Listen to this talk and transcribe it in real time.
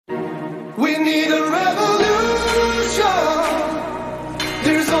We need a revolution.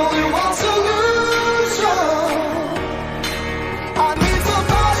 There's only one solution. I need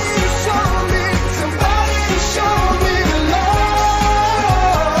somebody to show me the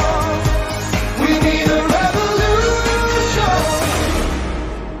love. We need a revolution.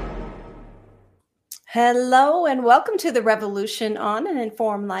 Hello and welcome to the Revolution on an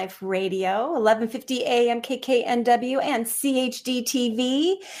Informed Life Radio, 1150 AM KKNW and CHD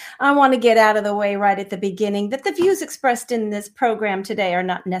TV. I want to get out of the way right at the beginning that the views expressed in this program today are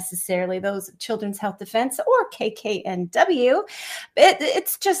not necessarily those of Children's Health Defense or KKNW.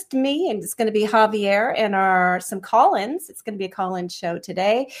 It's just me, and it's going to be Javier and some call-ins. It's going to be a call-in show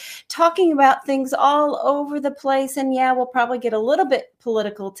today, talking about things all over the place. And yeah, we'll probably get a little bit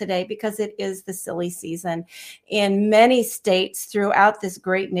political today because it is the silly season in many states throughout this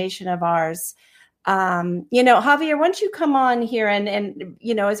great nation of ours. Javier, why don't you come on here and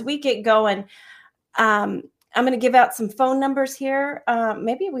as we get going, I'm going to give out some phone numbers here.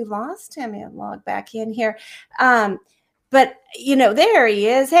 Maybe we lost him. I'll log back in here. But there he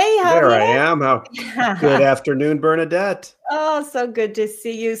is. Hey, Javier. There I am. Good afternoon, Bernadette. Oh, so good to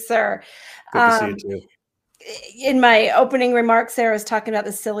see you, sir. Good to see you too. In my opening remarks there, I was talking about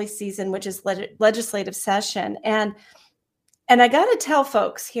the silly season, which is legislative session. And I got to tell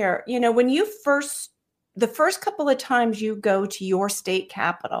folks here, when the first couple of times you go to your state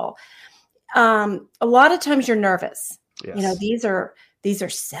capital, a lot of times you're nervous. Yes. These are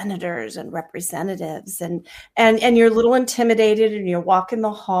senators and representatives and you're a little intimidated and you're walking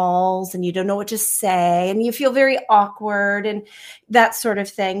the halls and you don't know what to say and you feel very awkward and that sort of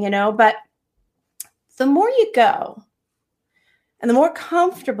thing, but the more you go and the more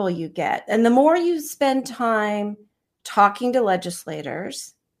comfortable you get and the more you spend time talking to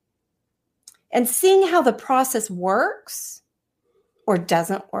legislators and seeing how the process works or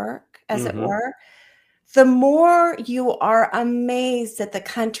doesn't work, as it were, the more you are amazed that the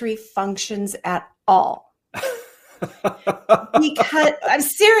country functions at all. Because I'm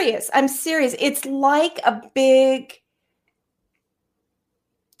serious. It's like a big...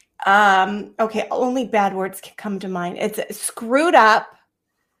 only bad words can come to mind. It's a screwed up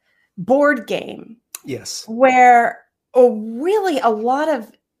board game. Yes. Where really a lot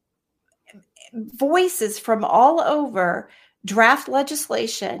of voices from all over draft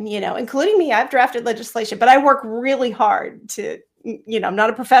legislation, including me. I've drafted legislation, but I work really hard to, I'm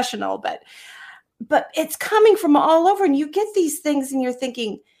not a professional, but it's coming from all over and you get these things and you're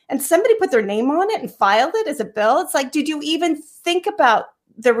thinking, and somebody put their name on it and filed it as a bill. It's like, did you even think about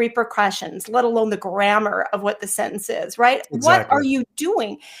the repercussions, let alone the grammar of what the sentence is, right? Exactly. What are you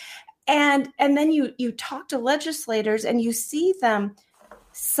doing? And then you talk to legislators and you see them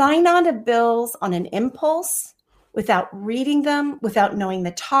sign on to bills on an impulse without reading them, without knowing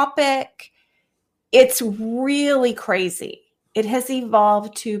the topic. It's really crazy. It has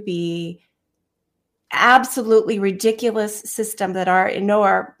evolved to be absolutely ridiculous system that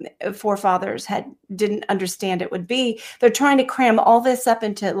our forefathers didn't understand it would be. They're trying to cram all this up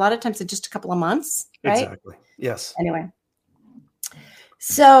into a lot of times in just a couple of months, right? Exactly. Yes. Anyway.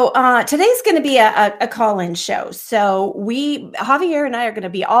 So today's going to be a call-in show. So Javier and I are going to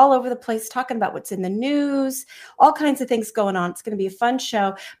be all over the place talking about what's in the news, all kinds of things going on. It's going to be a fun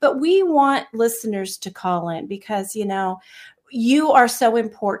show, but we want listeners to call in because, you are so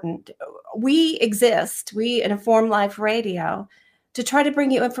important. We exist, in Informed Life Radio, to try to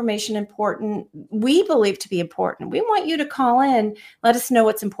bring you information we believe to be important. We want you to call in. Let us know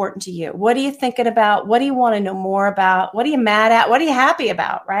what's important to you. What are you thinking about? What do you want to know more about? What are you mad at? What are you happy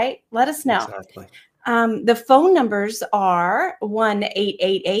about, right? Let us know. Exactly. The phone numbers are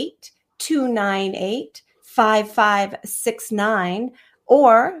 1-888-298-5569.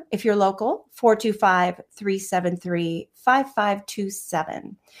 Or if you're local,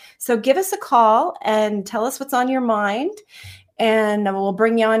 425-373-5527. So give us a call and tell us what's on your mind, and we'll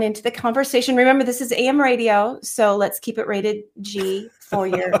bring you on into the conversation. Remember, this is AM radio, so let's keep it rated G for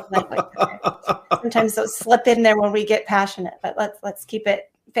your language. Sometimes those slip in there when we get passionate, but let's keep it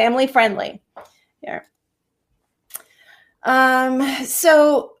family friendly here.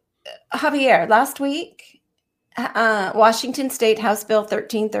 So Javier, last week, Washington State House Bill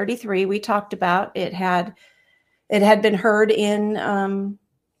 1333, we talked about it had been heard in a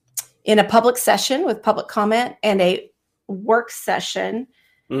public session with public comment and a work session.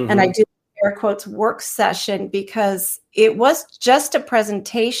 And I do air quotes work session because it was just a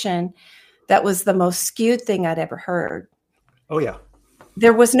presentation that was the most skewed thing I'd ever heard. Oh yeah.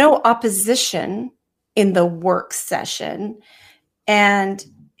 There was no opposition in the work session. And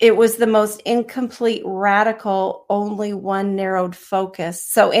it was the most incomplete, radical, only one narrowed focus.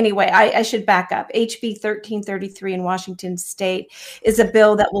 So anyway, I should back up. HB 1333 in Washington State is a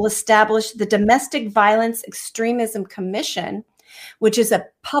bill that will establish the Domestic Violence Extremism Commission, which is a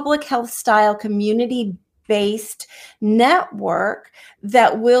public health style community-based network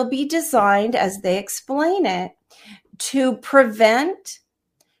that will be designed, as they explain it, to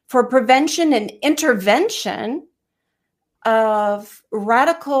for prevention and intervention of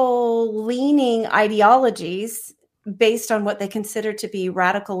radical leaning ideologies based on what they consider to be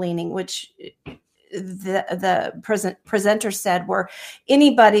radical leaning, which the presenter said were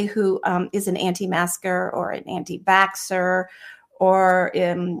anybody who is an anti-masker or an anti-vaxxer or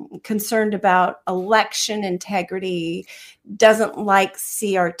concerned about election integrity, doesn't like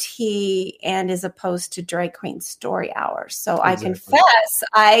CRT, and is opposed to Drag Queen Story Hour. So exactly. I confess,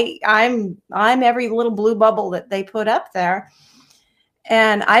 I'm every little blue bubble that they put up there.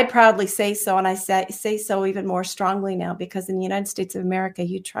 And I proudly say so, and I say so even more strongly now, because in the United States of America,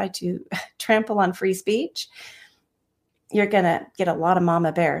 you try to trample on free speech, you're going to get a lot of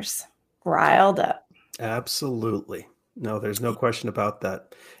mama bears riled up. Absolutely. No, there's no question about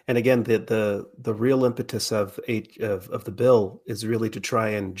that. And again, the real impetus of the bill is really to try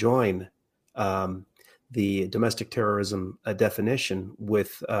and join the domestic terrorism definition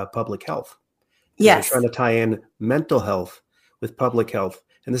with public health. Yes, they're trying to tie in mental health with public health,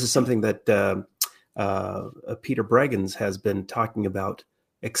 and this is something that Peter Breggins has been talking about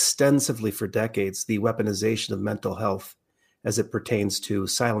extensively for decades: the weaponization of mental health as it pertains to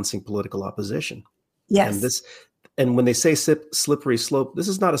silencing political opposition. Yes, And when they say slippery slope, this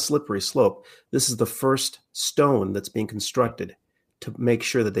is not a slippery slope. This is the first stone that's being constructed to make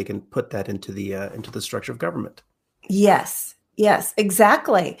sure that they can put that into the structure of government. Yes,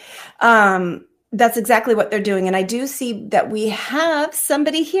 exactly. That's exactly what they're doing. And I do see that we have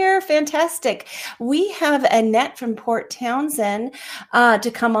somebody here. Fantastic. We have Annette from Port Townsend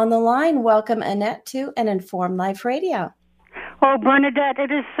to come on the line. Welcome, Annette, to an Informed Life Radio. Oh, Bernadette,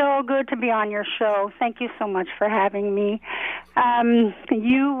 it is so good to be on your show. Thank you so much for having me.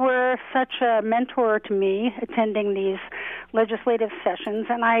 You were such a mentor to me attending these legislative sessions,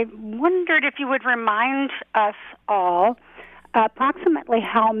 and I wondered if you would remind us all approximately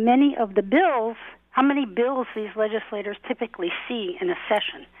how many bills these legislators typically see in a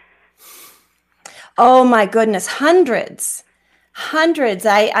session. Oh, my goodness, hundreds.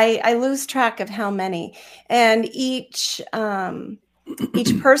 I lose track of how many, and each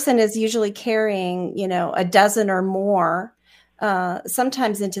person is usually carrying, a dozen or more,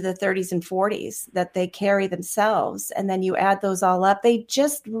 sometimes into the 30s and 40s that they carry themselves. And then you add those all up. They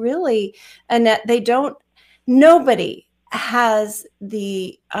just really, Annette, nobody has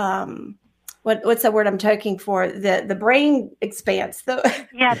the, what's the word I'm talking for? The brain expanse.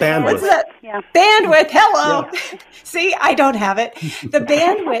 Bandwidth. What's that? Yeah. Bandwidth. Hello. Yeah. See, I don't have it. The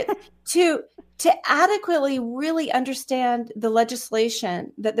bandwidth to adequately really understand the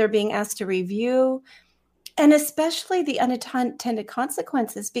legislation that they're being asked to review, and especially the unintended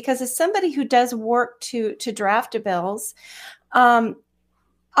consequences. Because as somebody who does work to draft bills,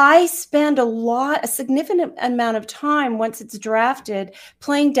 I spend a significant amount of time once it's drafted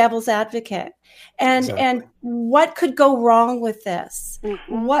playing devil's advocate. And what could go wrong with this?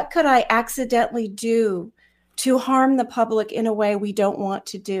 Mm-hmm. What could I accidentally do to harm the public in a way we don't want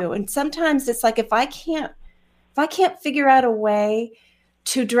to do? And sometimes it's like, if I can't figure out a way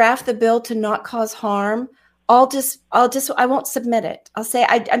to draft the bill to not cause harm, I won't submit it. I'll say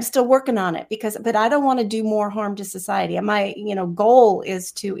I'm still working on it but I don't want to do more harm to society. And my, goal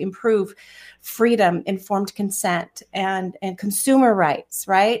is to improve freedom, informed consent, and consumer rights,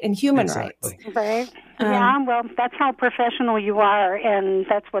 right? And human rights. Right. Yeah, well, that's how professional you are, and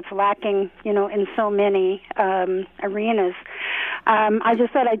that's what's lacking, in so many arenas. I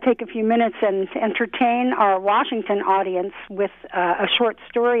just thought I'd take a few minutes and entertain our Washington audience with a short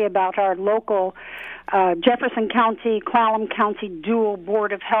story about our local Jefferson County, Clallam County dual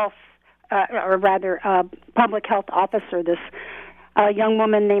Board of Health, public health officer, this young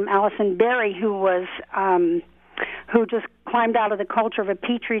woman named Allison Berry, who just climbed out of the culture of a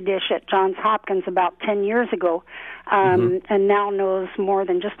petri dish at Johns Hopkins about 10 years ago, and now knows more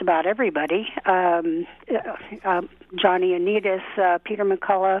than just about everybody. Johnny Unitas, Peter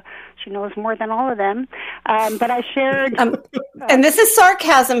McCullough, she knows more than all of them. But I shared... and this is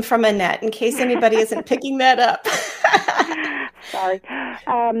sarcasm from Annette, in case anybody isn't picking that up. Sorry.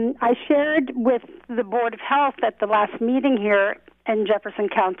 I shared with the Board of Health at the last meeting here in Jefferson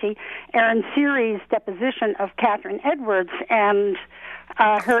County, Aaron Seary's deposition of Catherine Edwards and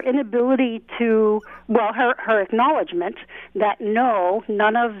her inability to, her acknowledgement that no,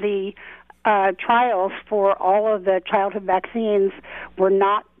 none of the trials for all of the childhood vaccines were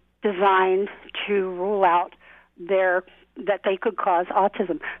not designed to rule out that they could cause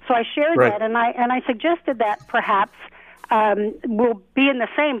autism. So I shared Right. that, and I suggested that perhaps we'll be in the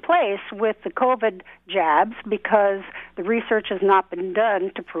same place with the COVID jabs because the research has not been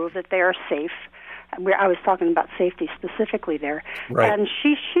done to prove that they are safe. I was talking about safety specifically there. Right. And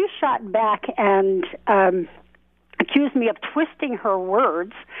she shot back and accused me of twisting her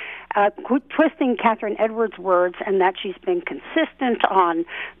words, twisting Catherine Edwards' words, and that she's been consistent on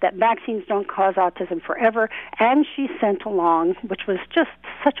that vaccines don't cause autism forever. And she sent along, which was just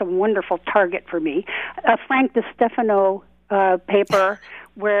such a wonderful target for me, a Frank DiStefano paper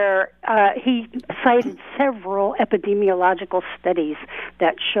where he cited several epidemiological studies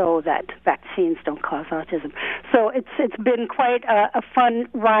that show that vaccines don't cause autism. So it's been quite a fun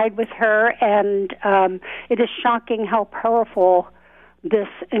ride with her, and it is shocking how powerful this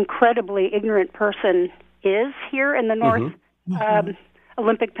incredibly ignorant person is here in the North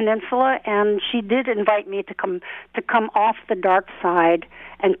Olympic Peninsula. And she did invite me to come off the dark side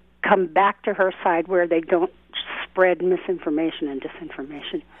and come back to her side where they don't spread misinformation and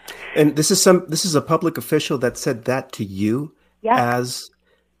disinformation. And this is a public official that said that to you as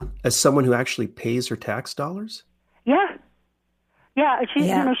someone who actually pays her tax dollars? Yeah. She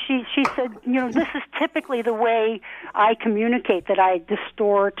said, this is typically the way I communicate, that I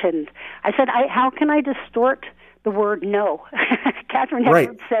distort. And I said, how can I distort the word no? Catherine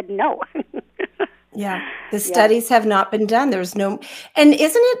Edwards said no. Yeah, the studies have not been done. There's no, and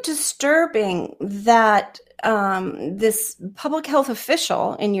isn't it disturbing that this public health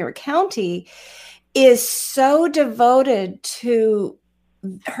official in your county is so devoted to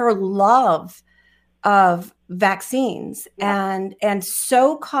her love of vaccines and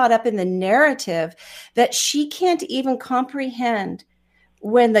so caught up in the narrative that she can't even comprehend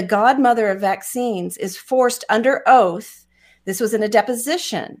when the godmother of vaccines is forced under oath, this was in a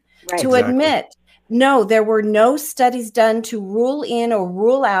deposition, to admit, no, there were no studies done to rule in or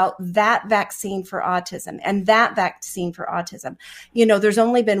rule out that vaccine for autism and that vaccine for autism. There's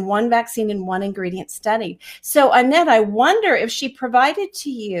only been one vaccine and one ingredient study. So, Annette, I wonder if she provided to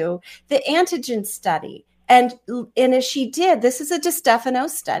you the antigen study. And if she did, this is a DiStefano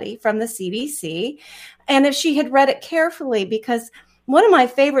study from the CDC. And if she had read it carefully, because one of my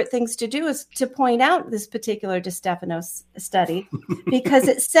favorite things to do is to point out this particular DiStefano study, because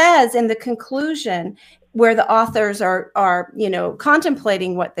it says in the conclusion where the authors are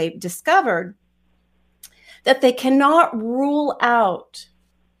contemplating what they've discovered, that they cannot rule out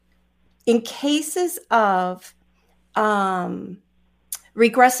in cases of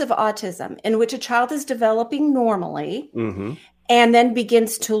regressive autism in which a child is developing normally and then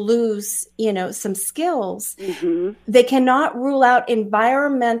begins to lose, some skills. They cannot rule out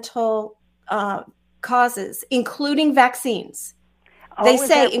environmental causes, including vaccines. They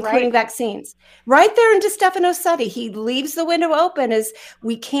say including vaccines. Right there in DiStefano's study, he leaves the window open as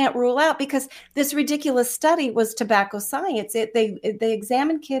we can't rule out, because this ridiculous study was tobacco science. They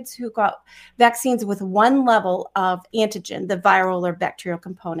examined kids who got vaccines with one level of antigen, the viral or bacterial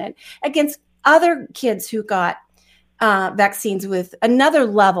component, against other kids who got vaccines with another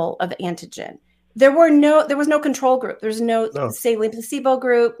level of antigen. There was no control group. There's no saline placebo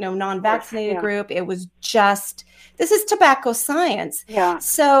group, no non-vaccinated group. It was just, this is tobacco science. Yeah.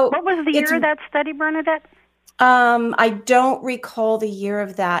 So what was the year of that study, Bernadette? I don't recall the year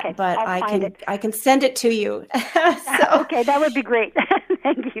of that, but I can send it to you. Okay, that would be great.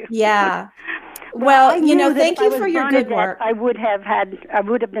 Thank you. Yeah. Well, thank you for your good work. I would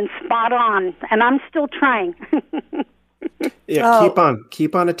have been spot on, and I'm still trying. Yeah,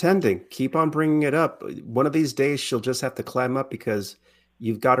 keep on attending, keep on bringing it up. One of these days, she'll just have to climb up because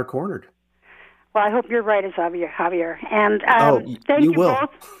you've got her cornered. Well, I hope you're right, Javier. And thank you both.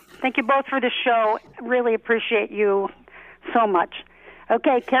 Thank you both for the show. Really appreciate you so much.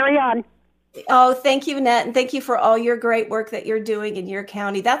 Okay, carry on. Oh, thank you, Annette. And thank you for all your great work that you're doing in your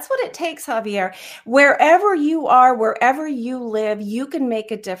county. That's what it takes, Javier. Wherever you are, wherever you live, you can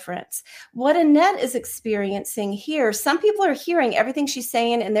make a difference. What Annette is experiencing here, some people are hearing everything she's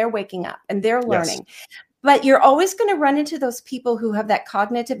saying and they're waking up and they're learning. Yes. But you're always going to run into those people who have that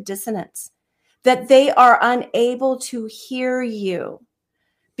cognitive dissonance, that they are unable to hear you,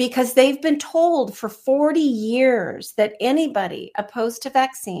 because they've been told for 40 years that anybody opposed to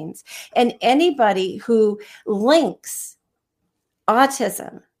vaccines and anybody who links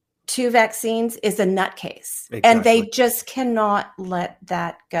autism 2 vaccines is a nutcase. Exactly. And they just cannot let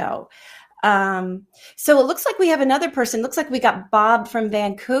that go. So it looks like we have another person. Looks like we got Bob from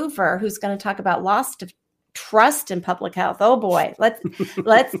Vancouver who's going to talk about loss of trust in public health. Oh boy, let's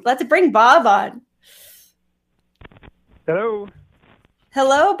bring Bob on.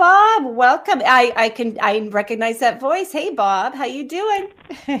 Hello, Bob. Welcome. I recognize that voice. Hey, Bob, how you doing?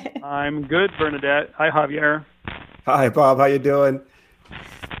 I'm good, Bernadette. Hi, Javier. Hi, Bob. How you doing?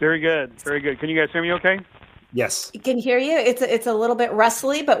 Very good. Very good. Can you guys hear me okay? Yes. I can hear you. It's a little bit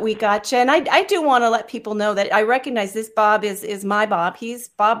rustly, but we got you. And I do want to let people know that I recognize this Bob is my Bob. He's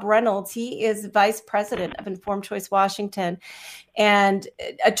Bob Reynolds. He is Vice President of Informed Choice Washington, and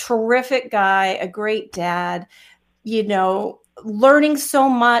a terrific guy, a great dad, learning so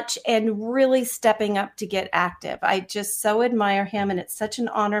much and really stepping up to get active. I just so admire him, and it's such an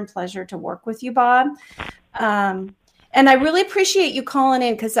honor and pleasure to work with you, Bob. And I really appreciate you calling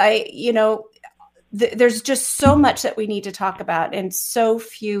in because there's just so much that we need to talk about and so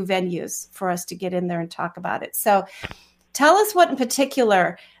few venues for us to get in there and talk about it. So tell us what in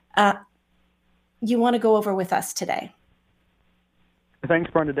particular you want to go over with us today.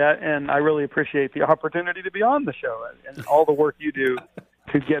 Thanks, Bernadette, and I really appreciate the opportunity to be on the show and all the work you do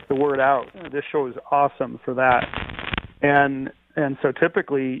to get the word out. This show is awesome for that. And so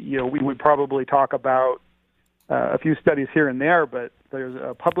typically, we would probably talk about a few studies here and there, but there's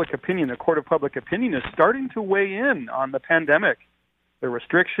a court of public opinion is starting to weigh in on the pandemic, the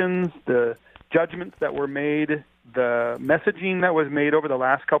restrictions, the judgments that were made, the messaging that was made over the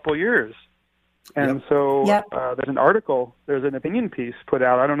last couple of years. And so there's an opinion piece put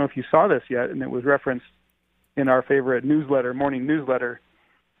out. I don't know if you saw this yet, and it was referenced in our favorite morning newsletter,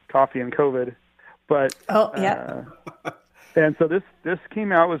 Coffee and COVID. But and so this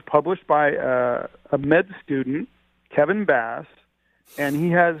came out, was published by a med student, Kevin Bass, and he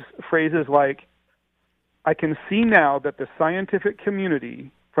has phrases like, "I can see now that the scientific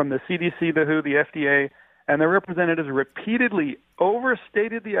community, from the CDC, the WHO, the FDA, and their representatives repeatedly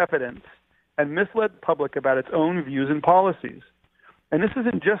overstated the evidence and misled the public about its own views and policies." And this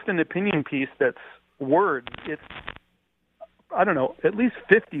isn't just an opinion piece that's words. It's, I don't know, at least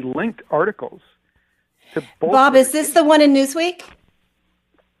 50 linked articles. Bob, is this the one in Newsweek?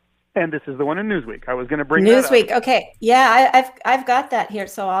 And this is the one in Newsweek. I was going to bring Newsweek. that up. Okay. Yeah, I've got that here,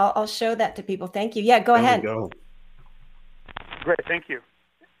 so I'll show that to people. Thank you. Yeah, go ahead. There we go. Great, thank you.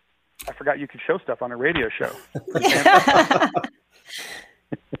 I forgot you could show stuff on a radio show.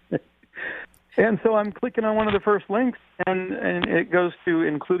 And so I'm clicking on one of the first links, and it goes to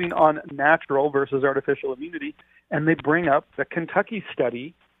including on natural versus artificial immunity, and they bring up the Kentucky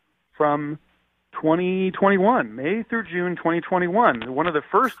study from 2021, May through June 2021. One of the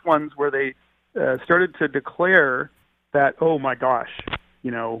first ones where they started to declare that, oh my gosh,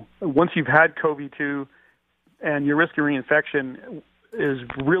 once you've had COVID-2 and your risk of reinfection is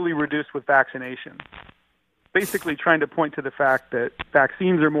really reduced with vaccination. Basically trying to point to the fact that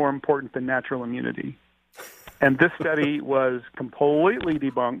vaccines are more important than natural immunity. And this study was completely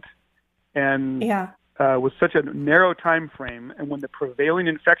debunked and was such a narrow time frame, and when the prevailing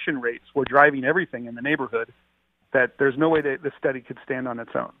infection rates were driving everything in the neighborhood, that there's no way that this study could stand on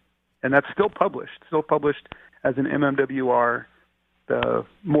its own. And that's still published as an MMWR, the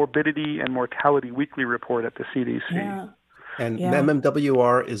Morbidity and Mortality Weekly Report at the CDC. Yeah. And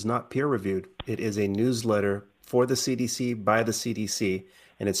MMWR is not peer-reviewed. It is a newsletter for the CDC, by the CDC,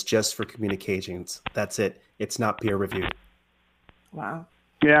 and it's just for communications. That's it. It's not peer-reviewed. Wow.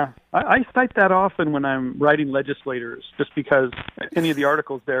 Yeah, I cite that often when I'm writing legislators, just because any of the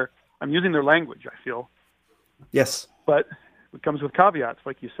articles there, I'm using their language, I feel. Yes. But it comes with caveats,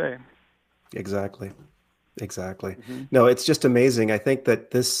 like you say. Exactly. Mm-hmm. No, it's just amazing. I think that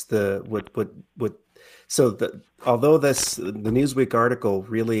although the Newsweek article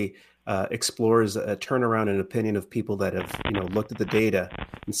really explores a turnaround in opinion of people that have looked at the data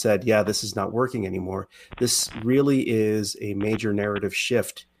and said, yeah, this is not working anymore. This really is a major narrative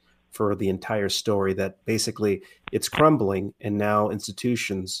shift for the entire story, that basically it's crumbling, and now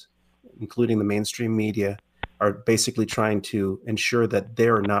institutions, including the mainstream media, are basically trying to ensure that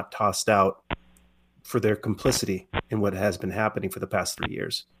they're not tossed out for their complicity in what has been happening for the past 3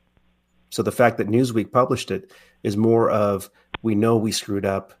 years. So the fact that Newsweek published it is more of, we know we screwed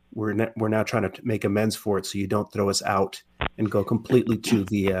up. We're now trying to make amends for it, so you don't throw us out and go completely to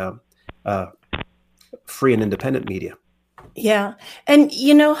the free and independent media. Yeah. And,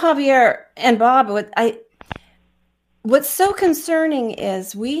 Javier and Bob, what's so concerning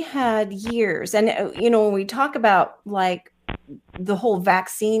is we had years, and, when we talk about like the whole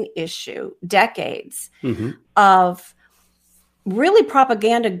vaccine issue, decades of really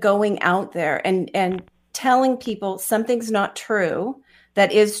propaganda going out there and telling people something's not true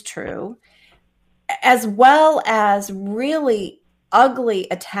that is true, as well as really ugly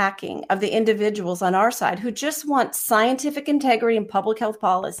attacking of the individuals on our side who just want scientific integrity and public health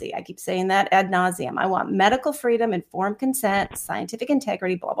policy. I keep saying that ad nauseum. I want medical freedom, informed consent, scientific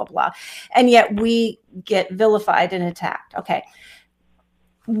integrity, blah, blah, blah. And yet we get vilified and attacked. Okay.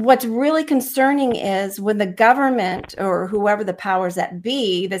 What's really concerning is when the government or whoever the powers that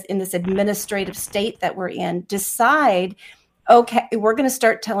be that's in this administrative state that we're in decide, okay, we're going to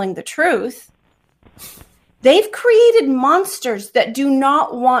start telling the truth. They've created monsters that do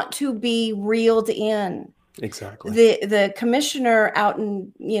not want to be reeled in. Exactly. The commissioner out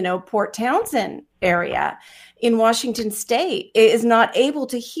in, Port Townsend area in Washington State is not able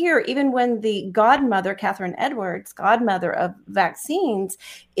to hear, even when the godmother, Catherine Edwards, godmother of vaccines,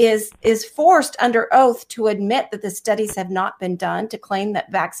 is forced under oath to admit that the studies have not been done, to claim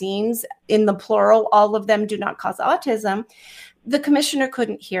that vaccines, in the plural, all of them do not cause autism. The commissioner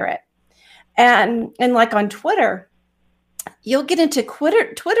couldn't hear it. And like on Twitter, you'll get into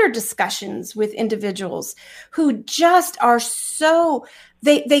Twitter discussions with individuals who just are so,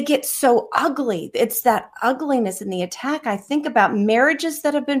 they get so ugly. It's that ugliness in the attack. I think about marriages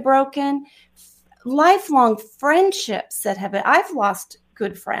that have been broken, lifelong friendships that have been, I've lost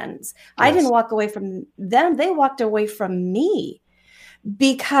good friends. Yes. I didn't walk away from them. They walked away from me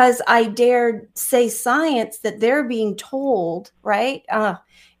because I dared say science that they're being told, right?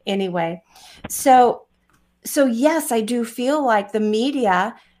 Anyway, so yes, I do feel like the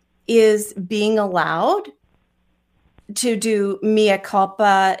media is being allowed to do mea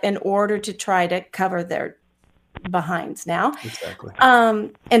culpa in order to try to cover their behinds now. Exactly.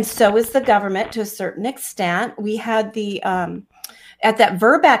 And so is the government to a certain extent. We had the at that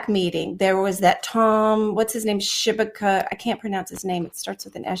VRBAC meeting, there was that Tom, what's his name? Shibaka. I can't pronounce his name. It starts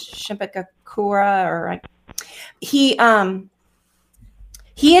with an S. Shibakakura, or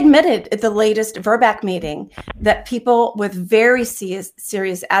he admitted at the latest VRBAC meeting that people with very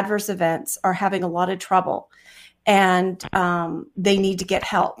serious adverse events are having a lot of trouble and they need to get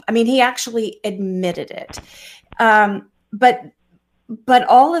help. I mean, he actually admitted it. But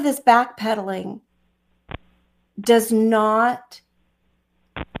all of this backpedaling does not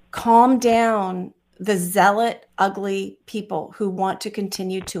calm down the zealot, ugly people who want to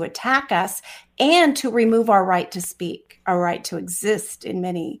continue to attack us and to remove our right to speak, our right to exist in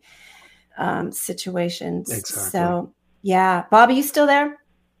many situations. Exactly. So, yeah. Bob, are you still there?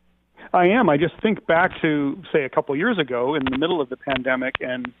 I am. I just think back to, say, a couple years ago in the middle of the pandemic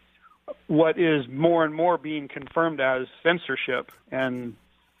and what is more and more being confirmed as censorship and,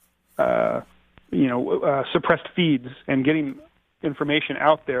 suppressed feeds and getting information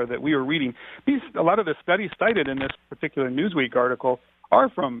out there that we were reading. A lot of the studies cited in this particular Newsweek article are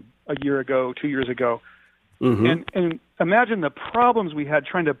from a year ago, 2 years ago. Mm-hmm. And imagine the problems we had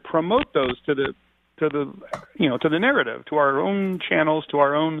trying to promote those to the narrative, to our own channels, to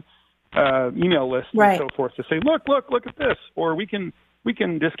our own email lists, right, and so forth, to say, look at this, or we can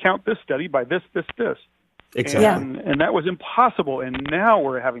discount this study by this. Exactly. And that was impossible. And now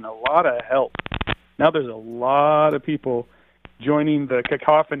we're having a lot of help. Now there's a lot of people joining the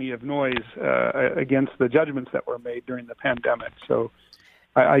cacophony of noise against the judgments that were made during the pandemic. So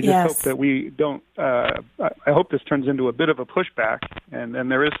I just hope that we don't, I hope this turns into a bit of a pushback and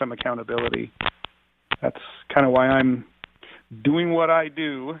there is some accountability. That's kind of why I'm doing what I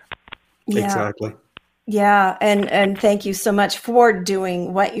do. Yeah. Exactly. Yeah. And thank you so much for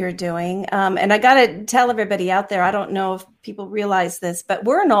doing what you're doing. And I got to tell everybody out there, I don't know if people realize this, but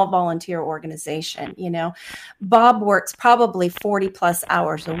we're an all volunteer organization. Bob works probably 40 plus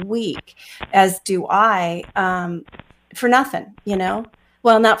hours a week, as do I, for nothing,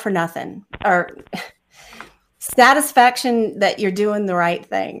 well, not for nothing, or satisfaction that you're doing the right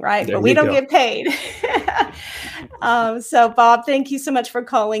thing. Right. There but we don't go. get paid. So Bob, thank you so much for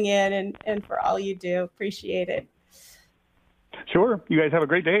calling in and for all you do. Appreciate it. Sure. You guys have a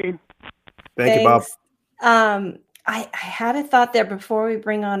great day. Thank you, Bob. I had a thought there before we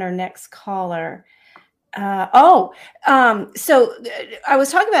bring on our next caller. So I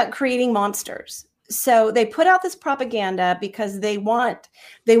was talking about creating monsters. So they put out this propaganda because they want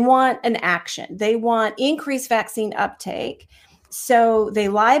an action. They want increased vaccine uptake. So they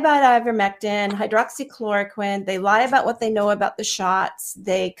lie about ivermectin, hydroxychloroquine. They lie about what they know about the shots.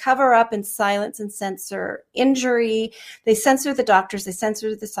 They cover up and silence and censor injury. They censor the doctors. They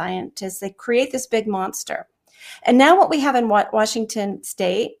censor the scientists. They create this big monster. And now what we have in Washington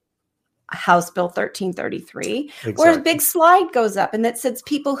State, House Bill 1333, exactly, where a big slide goes up and that says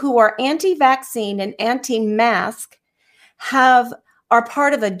people who are anti-vaccine and anti-mask are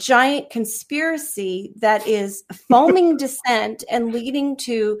part of a giant conspiracy that is foaming dissent and leading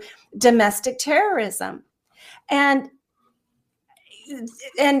to domestic terrorism. And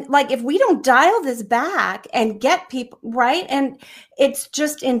like, if we don't dial this back and get people right, and it's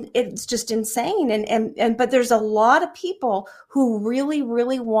just insane. And but there's a lot of people who really,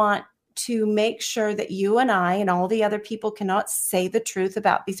 really want to make sure that you and I and all the other people cannot say the truth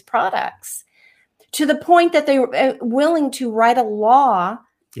about these products, to the point that they're willing to write a law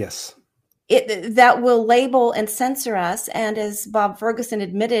Yes. that will label and censor us. And as Bob Ferguson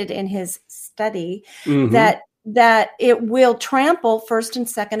admitted in his study, that it will trample First and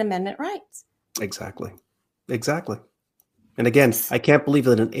Second Amendment rights. Exactly. And again, I can't believe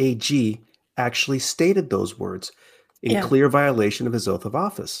that an AG actually stated those words in clear violation of his oath of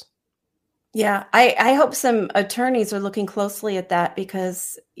office. Yeah, I hope some attorneys are looking closely at that,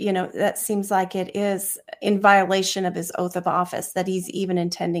 because, that seems like it is in violation of his oath of office that he's even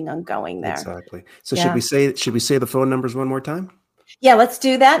intending on going there. Exactly. So should we say the phone numbers one more time? Yeah, let's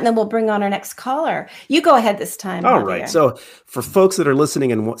do that, and then we'll bring on our next caller. You go ahead this time. All right. So for folks that are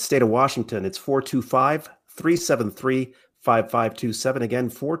listening in the state of Washington, it's 425-373-5527. Again,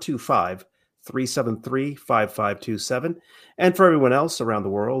 425-373-5527. And for everyone else around the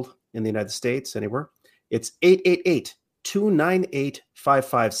world, in the United States, anywhere, it's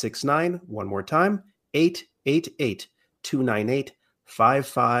 888-298-5569. One more time,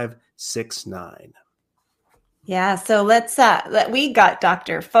 888-298-5569. Yeah, so we got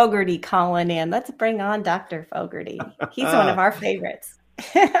Dr. Fogarty calling in. Let's bring on Dr. Fogarty. He's one of our favorites.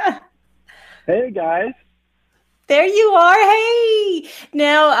 Hey, guys. There you are. Hey.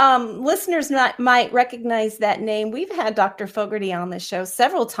 Now, listeners might recognize that name. We've had Dr. Fogarty on the show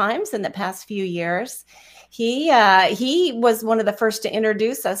several times in the past few years. He was one of the first to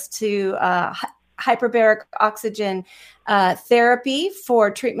introduce us to hyperbaric oxygen therapy for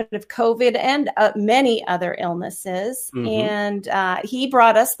treatment of COVID and many other illnesses. And he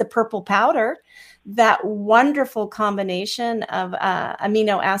brought us the purple powder, that wonderful combination of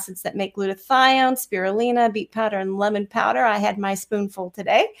amino acids that make glutathione, spirulina, beet powder, and lemon powder. I had my spoonful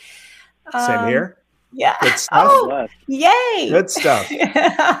today. Same here. Yeah. Good stuff. Oh, yay. Good stuff.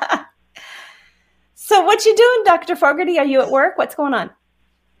 So what you doing, Dr. Fogarty? Are you at work? What's going on?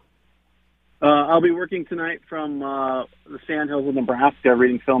 I'll be working tonight from the Sandhills of Nebraska,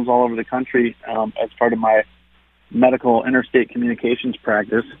 reading films all over the country as part of my medical interstate communications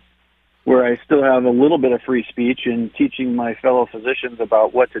practice, where I still have a little bit of free speech in teaching my fellow physicians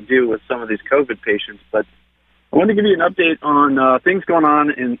about what to do with some of these COVID patients. But I want to give you an update on things going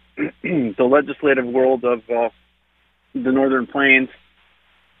on in the legislative world of the Northern Plains,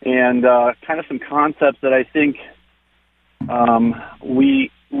 and kind of some concepts that I think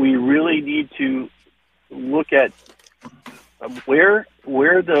we really need to look at where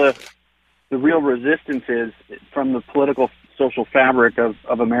the real resistance is from the political social fabric of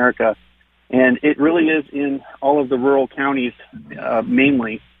America. And it really is in all of the rural counties,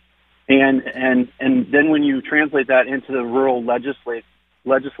 mainly. And then when you translate that into the rural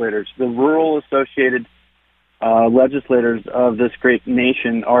legislators, the rural associated legislators of this great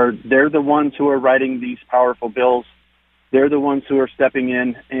nation they're the ones who are writing these powerful bills. They're the ones who are stepping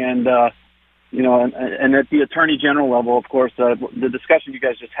in, and at the Attorney General level, of course, the discussion you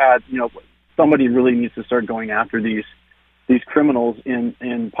guys just had, somebody really needs to start going after these criminals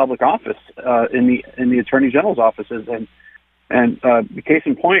in public office, in the Attorney General's offices, and the case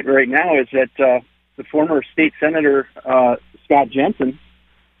in point right now is that the former state senator Scott Jensen,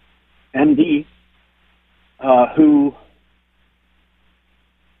 MD, who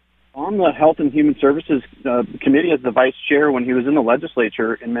on the Health and Human Services Committee as the vice chair when he was in the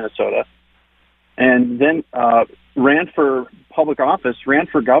legislature in Minnesota, and then ran for public office, ran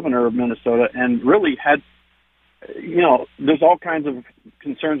for governor of Minnesota, and really had, there's all kinds of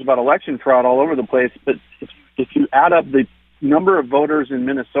concerns about election fraud all over the place, but if you add up the number of voters in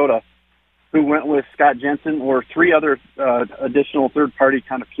Minnesota who went with Scott Jensen or three other additional third-party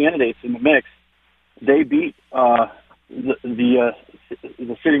kind of candidates in the mix, they beat the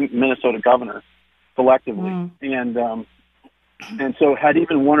sitting Minnesota governor collectively. And so had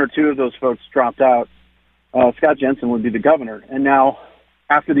even one or two of those folks dropped out, Scott Jensen would be the governor. And now,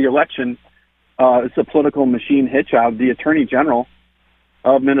 after the election, it's a political machine hit job. The Attorney General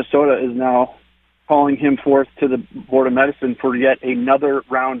of Minnesota is now calling him forth to the Board of Medicine for yet another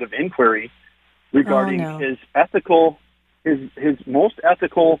round of inquiry regarding his most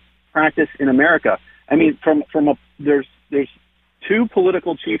ethical practice in America. I mean, there's two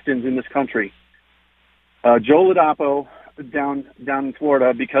political chieftains in this country. Joe Ladapo down in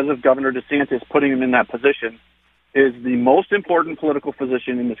Florida, because of Governor DeSantis putting him in that position, is the most important political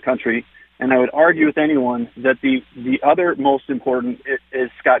position in this country, and I would argue with anyone that the other most important is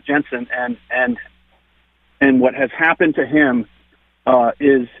Scott Jensen, and what has happened to him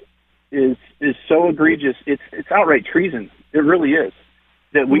is so egregious. It's outright treason. It really is.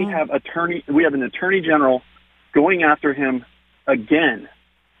 That we have an attorney general going after him again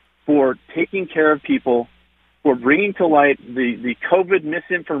for taking care of people, for bringing to light the COVID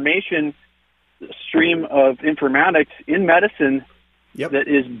misinformation stream of informatics in medicine that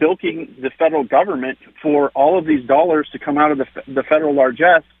is bilking the federal government for all of these dollars to come out of the federal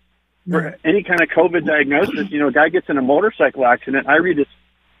largesse for any kind of COVID diagnosis. You know, a guy gets in a motorcycle accident. I read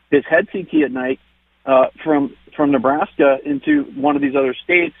his head CT at night from Nebraska into one of these other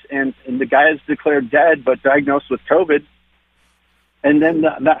states, and the guy is declared dead but diagnosed with COVID. And then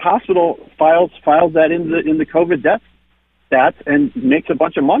that hospital files that in the COVID death stats and makes a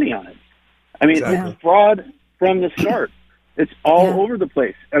bunch of money on it. I mean, it's fraud from the start. It's all over the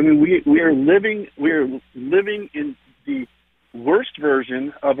place. I mean, we are living in the worst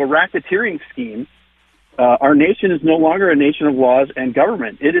version of a racketeering scheme. Our nation is no longer a nation of laws and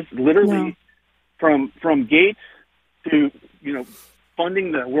government. It is literally from Gates to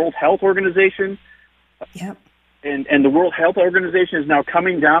funding the World Health Organization. Yep. And the World Health Organization is now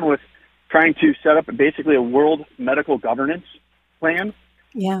coming down with trying to set up basically a world medical governance plan.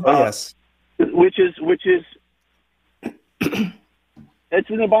 Yeah. Yes. Which is it's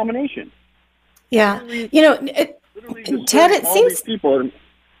an abomination. Yeah. Ted, it seems people.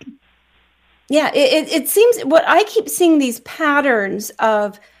 Yeah, it seems what I keep seeing these patterns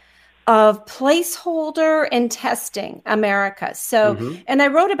of placeholder and testing America. So, and I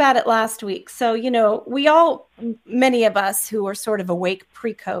wrote about it last week. So, many of us who are sort of awake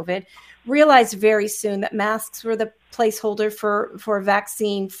pre-COVID realized very soon that masks were the placeholder for a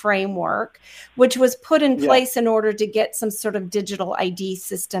vaccine framework, which was put in place in order to get some sort of digital ID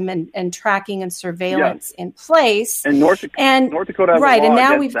system and tracking and surveillance in place. And North Dakota has right. a law And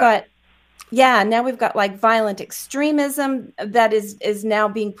now against now we've got like violent extremism that is now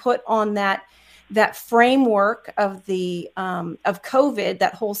being put on that framework of the of COVID,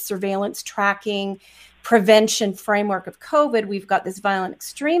 that whole surveillance tracking prevention framework of COVID. We've got this violent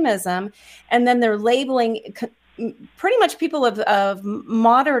extremism, and then they're labeling pretty much people of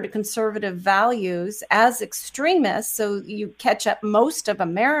moderate conservative values as extremists. So you catch up most of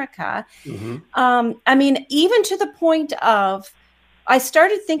America. I mean, even to the point of, I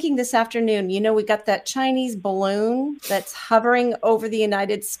started thinking this afternoon, we got that Chinese balloon that's hovering over the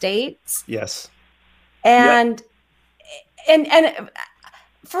United States. Yes. And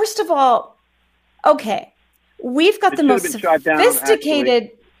first of all, okay, we've got the most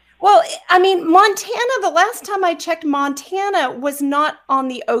sophisticated. Well, I mean, Montana, the last time I checked, Montana was not on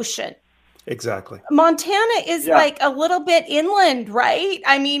the ocean. Exactly. Montana is like a little bit inland, right?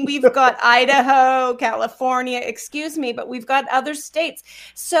 I mean, we've got Idaho, California, but we've got other states.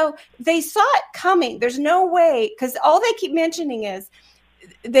 So they saw it coming. There's no way, because all they keep mentioning is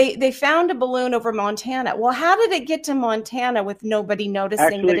they found a balloon over Montana. Well, how did it get to Montana with nobody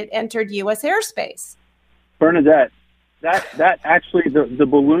noticing that it entered U.S. airspace? Bernadette, that actually the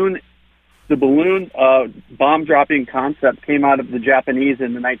balloon bomb dropping concept came out of the Japanese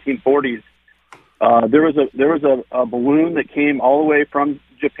in the 1940s. There was a balloon that came all the way from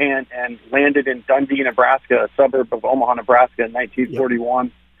Japan and landed in Dundee, Nebraska, a suburb of Omaha, Nebraska, in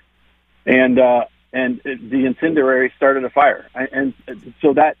 1941, and the incendiary started a fire. And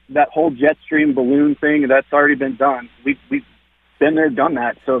so that whole jet stream balloon thing, that's already been done. We've been there, done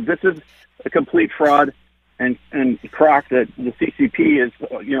that. So this is a complete fraud and crock that the CCP is.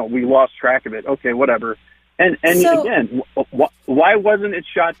 We lost track of it. Okay, whatever. And so, again, why wasn't it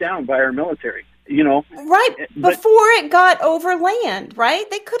shot down by our military? Right before it got over land, right?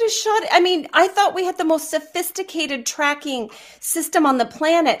 They could have shot it. I mean, I thought we had the most sophisticated tracking system on the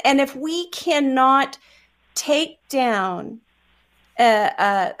planet. And if we cannot take down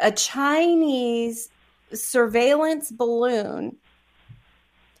a Chinese surveillance balloon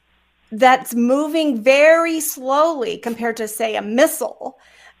that's moving very slowly compared to, say, a missile,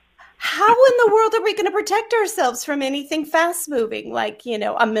 how in the world are we going to protect ourselves from anything fast moving, like,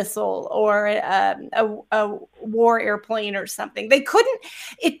 a missile or a war airplane or something? They couldn't.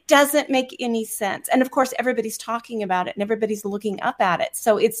 It doesn't make any sense. And of course, everybody's talking about it and everybody's looking up at it.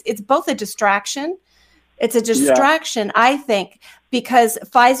 So it's both a distraction. It's a distraction, I think, because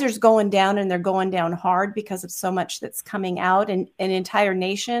Pfizer's going down, and they're going down hard because of so much that's coming out, and entire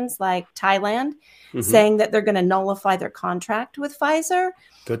nations like Thailand saying that they're going to nullify their contract with Pfizer.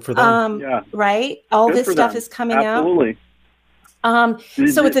 Good for them. Right? All Good this stuff is coming Absolutely. out.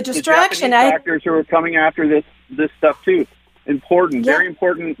 So it's a distraction. The Japanese doctors who are coming after this stuff too. Important, Yeah. very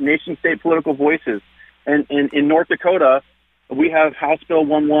important nation-state political voices. And in North Dakota, we have House Bill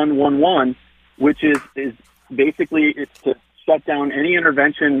 1111, which is basically it's to shut down any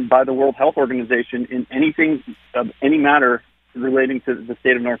intervention by the World Health Organization in anything of any matter relating to the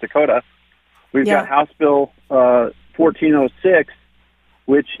state of North Dakota. We've Yeah. got House Bill 1406,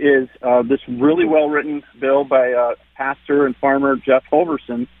 which is this really well-written bill by pastor and farmer Jeff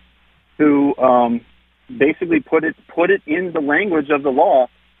Holverson, who basically put it in the language of the law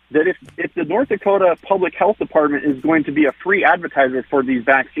that if the North Dakota Public Health Department is going to be a free advertiser for these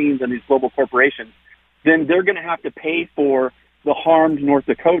vaccines and these global corporations, then they're going to have to pay for the harmed North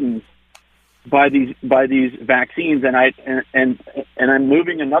Dakotans by these vaccines. And I'm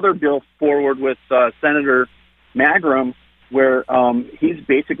moving another bill forward with Senator Magrum, where he's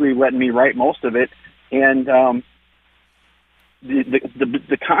basically letting me write most of it. And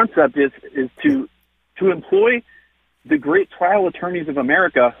the concept is to employ the great trial attorneys of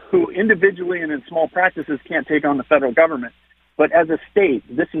America, who individually and in small practices can't take on the federal government. But as a state,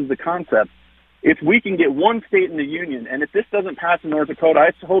 this is the concept. If we can get one state in the union, and if this doesn't pass in North Dakota,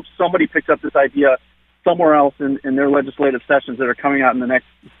 I hope somebody picks up this idea somewhere else in their legislative sessions that are coming out in the next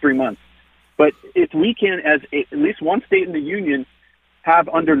 3 months. But if we can, as at least one state in the union, have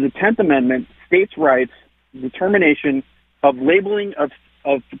under the 10th Amendment states' rights determination of labeling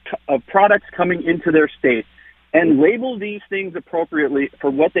of products coming into their state, and label these things appropriately for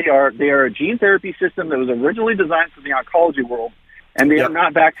what they are. They are a gene therapy system that was originally designed for the oncology world, and they are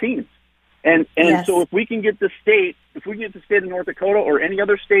not vaccines. And Yes. so if we can get the state of North Dakota or any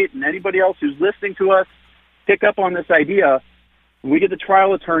other state and anybody else who's listening to us pick up on this idea, we get the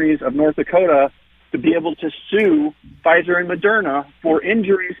trial attorneys of North Dakota to be able to sue Pfizer and Moderna for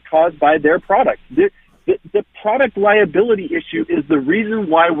injuries caused by their product. The product liability issue is the reason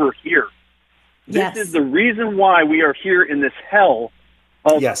why we're here. Yes. This is the reason why we are here in this hell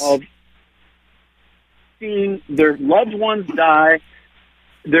of seeing their loved ones die,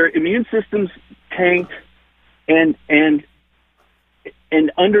 their immune systems tanked, and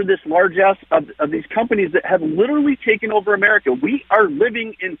under this largesse of these companies that have literally taken over America. We are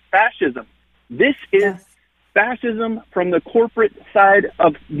living in fascism. This is fascism from the corporate side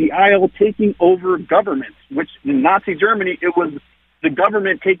of the aisle taking over governments, which in Nazi Germany, it was the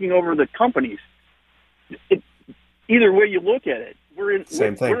government taking over the companies. Either way you look at it, we're in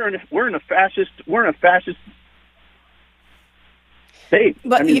a fascist state.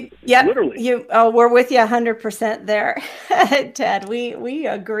 But I mean, literally. We're with you 100% there, Ted. We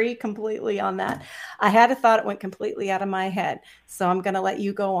agree completely on that. I had a thought, it went completely out of my head, so I'm going to let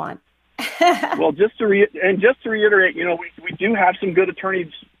you go on. Well, just to reiterate, we do have some good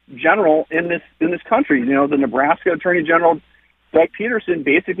attorneys general in this country. The Nebraska Attorney General Doug Peterson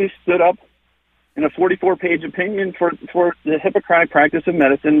basically stood up in a 44-page opinion for the Hippocratic practice of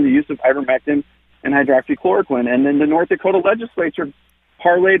medicine and the use of ivermectin and hydroxychloroquine. And then the North Dakota legislature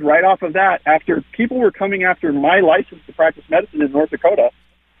parlayed right off of that after people were coming after my license to practice medicine in North Dakota.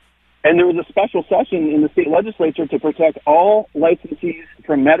 And there was a special session in the state legislature to protect all licensees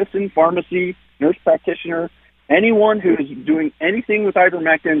from medicine, pharmacy, nurse practitioner, anyone who is doing anything with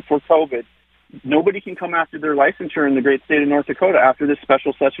ivermectin for COVID. Nobody can come after their licensure in the great state of North Dakota after this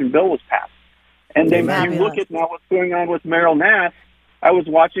special session bill was passed. And then when you look at now what's going on with Meryl Nass, I was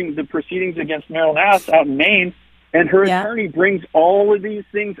watching the proceedings against Meryl Nass out in Maine, and her attorney brings all of these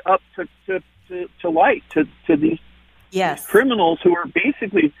things up to light, to these criminals who are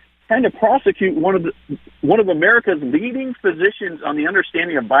basically trying to prosecute one of America's leading physicians on the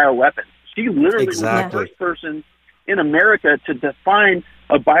understanding of bioweapons. She literally was the first person in America to define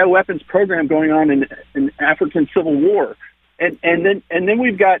a bioweapons program going on in African Civil War. And then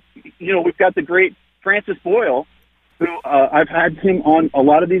we've got the great Francis Boyle, who I've had him on a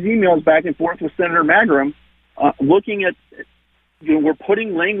lot of these emails back and forth with Senator Magrum, looking at, we're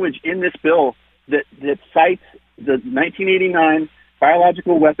putting language in this bill that cites the 1989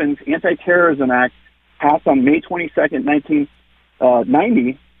 Biological Weapons Anti-Terrorism Act, passed on May 22nd,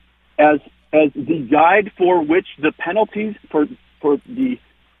 1990, as the guide for which the penalties for the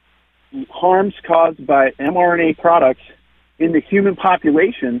harms caused by mRNA products in the human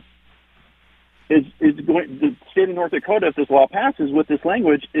population is going. The state of North Dakota, if this law passes with this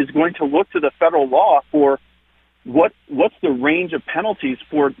language, is going to look to the federal law for what's the range of penalties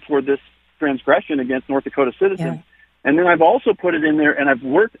for this transgression against North Dakota citizens. Yeah. And then I've also put it in there, and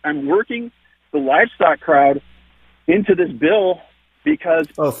I'm working the livestock crowd into this bill because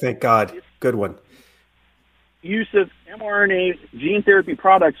thank God, good one. Use of mRNA gene therapy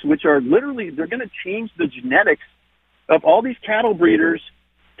products, which are literally, they're going to change the genetics of all these cattle breeders'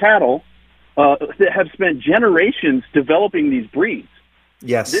 cattle, that have spent generations developing these breeds.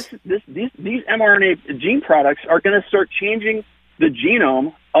 Yes. These mRNA gene products are going to start changing the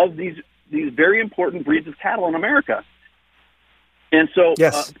genome of these very important breeds of cattle in America. And so,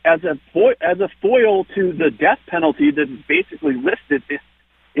 Yes. as a foil to the death penalty that's basically listed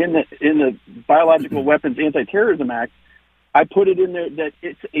in the Biological Weapons Anti-Terrorism Act, I put it in there that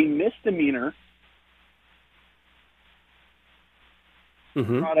it's a misdemeanor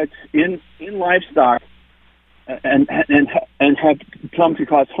products in livestock and have come to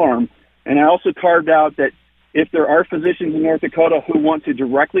cause harm. And I also carved out that if there are physicians in North Dakota who want to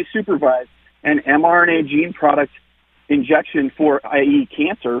directly supervise an mRNA gene product injection for, i.e.,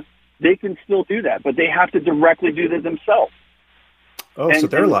 cancer, they can still do that, but they have to directly do that themselves. Oh, so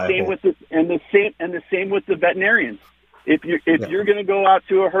they're liable. The same with the veterinarians. If you're going to go out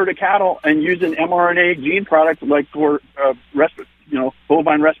to a herd of cattle and use an mRNA gene product like for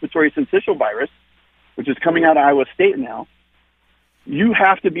bovine respiratory syncytial virus, which is coming out of Iowa State now, you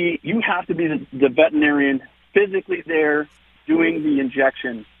have to be the veterinarian physically there doing the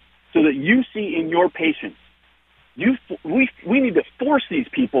injection, so that you see in your patients. We need to force these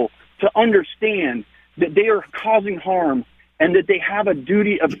people to understand that they are causing harm and that they have a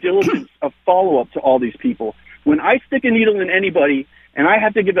duty of diligence of follow-up to all these people. When I stick a needle in anybody and I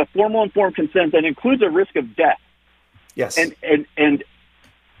have to give a formal informed consent that includes a risk of death, yes, and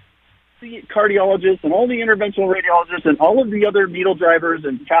the cardiologists and all the interventional radiologists and all of the other needle drivers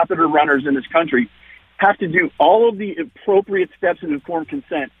and catheter runners in this country have to do all of the appropriate steps in informed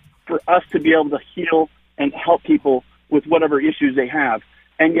consent for us to be able to heal and help people with whatever issues they have.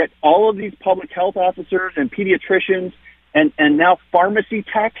 And yet all of these public health officers and pediatricians and now pharmacy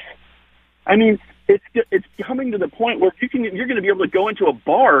techs, I mean, it's coming to the point where you're going to be able to go into a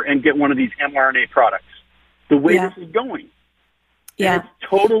bar and get one of these mRNA products the way this is going. Yeah. And it's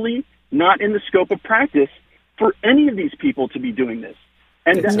totally not in the scope of practice for any of these people to be doing this.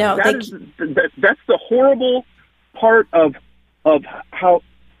 And that's the horrible part of how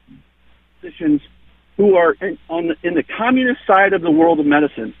physicians who are in the communist side of the world of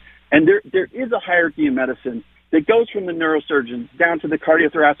medicine, and there is a hierarchy in medicine that goes from the neurosurgeons down to the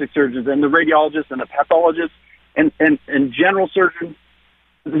cardiothoracic surgeons and the radiologists and the pathologists and general surgeons.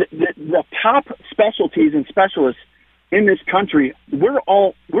 The top specialties and specialists in this country, we're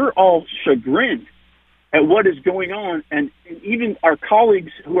all chagrined at what is going on, and even our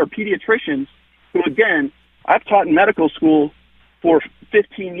colleagues who are pediatricians, who again, I've taught in medical school for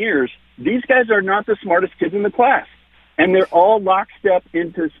 15 years. These guys are not the smartest kids in the class, and they're all lockstep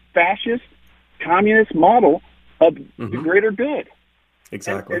into fascist, communist model of the greater good.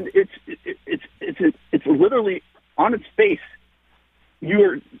 Exactly, and it's literally on its face. You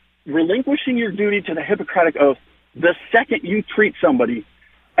are relinquishing your duty to the Hippocratic Oath the second you treat somebody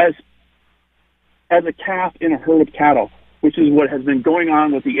as a calf in a herd of cattle, which is what has been going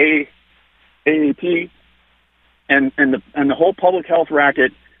on with the AAP and the whole public health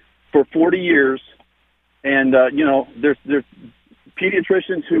racket for 40 years. And there's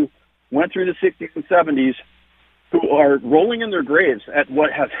pediatricians who went through the 60s and 70s who are rolling in their graves at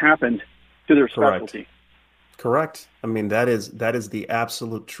what has happened to their specialty. Correct. I mean, that is the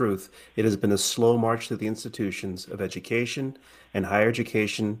absolute truth. It has been a slow march to the institutions of education and higher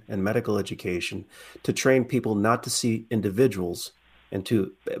education and medical education to train people not to see individuals and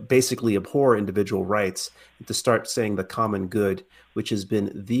to basically abhor individual rights and to start saying the common good, which has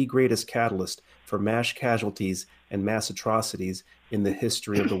been the greatest catalyst for mass casualties and mass atrocities in the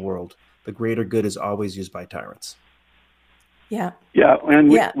history of the world. The greater good is always used by tyrants. Yeah. Yeah. And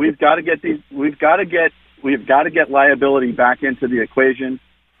we've got to get liability back into the equation.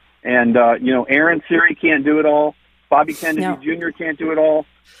 And, Aaron Siri can't do it all. Bobby Kennedy Jr. can't do it all.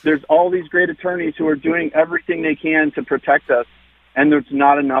 There's all these great attorneys who are doing everything they can to protect us, and there's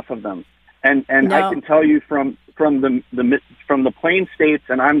not enough of them. And I can tell you from the Plain States,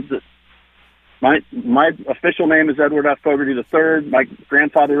 and my official name is Edward F. Fogarty III. My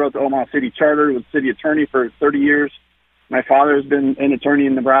grandfather wrote the Omaha City Charter, was city attorney for 30 years. My father has been an attorney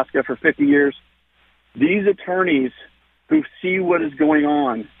in Nebraska for 50 years. These attorneys who see what is going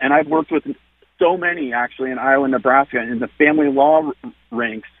on, and I've worked with so many actually in Iowa and Nebraska in the family law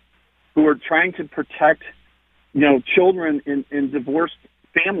ranks, who are trying to protect, children in divorced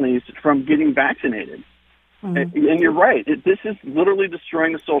families from getting vaccinated. And you're right. This is literally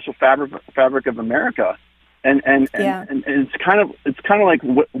destroying the social fabric of America. And it's kind of like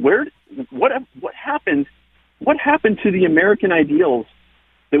what happened? What happened to the American ideals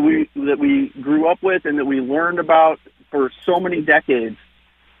that we grew up with and that we learned about for so many decades?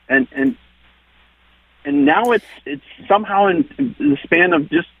 And now it's somehow in the span of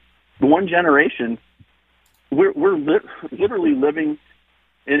just one generation, we're literally living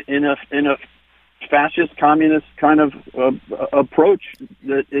in a fascist communist kind of approach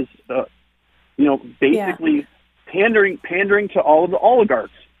that is basically pandering to all of the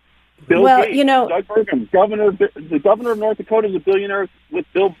oligarchs. Bill Gates, Doug Burgum, the governor of North Dakota is a billionaire with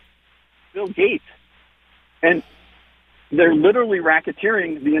Bill Gates, and they're literally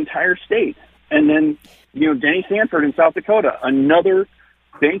racketeering the entire state. And then Denny Sanford in South Dakota, another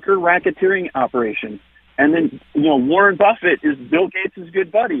banker racketeering operation. And then Warren Buffett is Bill Gates'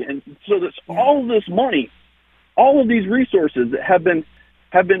 good buddy, and so there's all this money, all of these resources that have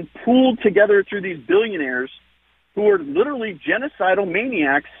been pooled together through these billionaires who are literally genocidal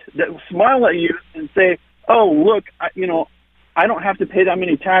maniacs that smile at you and say, "Oh, look, I don't have to pay that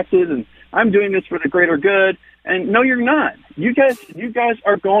many taxes, and I'm doing this for the greater good." And no, you're not. You guys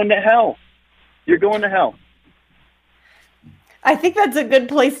are going to hell. You're going to hell. I think that's a good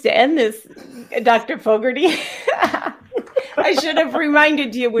place to end this, Dr. Fogarty. I should have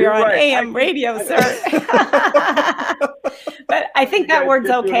reminded you we're on AM radio, sir. But I think that word's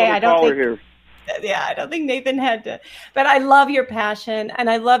okay. I don't think Nathan had to. But I love your passion and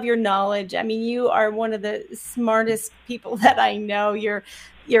I love your knowledge. I mean, you are one of the smartest people that I know. You're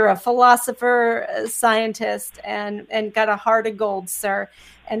a philosopher, a scientist, and got a heart of gold, sir.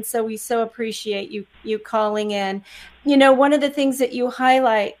 And so we so appreciate you calling in. One of the things that you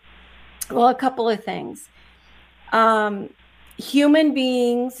highlight, well, a couple of things. Human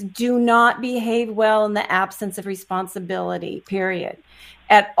beings do not behave well in the absence of responsibility, period.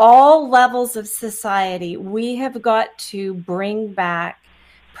 At all levels of society, we have got to bring back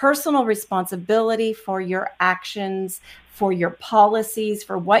personal responsibility for your actions, for your policies,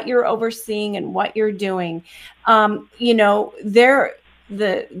 for what you're overseeing and what you're doing. The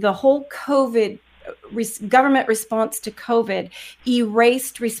whole COVID government response to COVID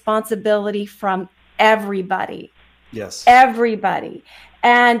erased responsibility from everybody. Yes. Everybody.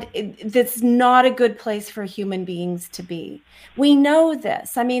 And that's not a good place for human beings to be. We know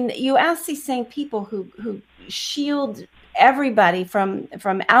this. I mean, you ask these same people who shield everybody from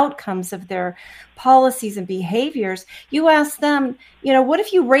outcomes of their policies and behaviors. You ask them, what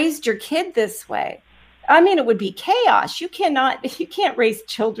if you raised your kid this way? I mean, it would be chaos. You can't raise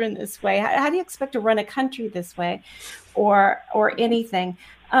children this way. How do you expect to run a country this way, or anything?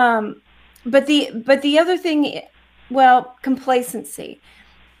 But the other thing, well, complacency.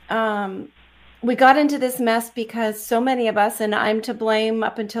 We got into this mess because so many of us, and I'm to blame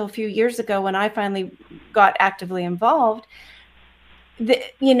up until a few years ago when I finally got actively involved.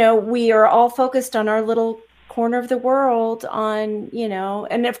 We are all focused on our little corner of the world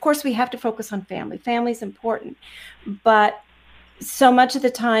and of course we have to focus on family. Family's important, but so much of the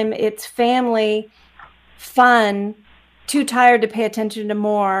time it's family, fun, too tired to pay attention to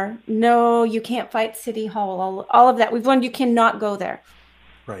more. No, you can't fight City Hall, all of that. We've learned you cannot go there.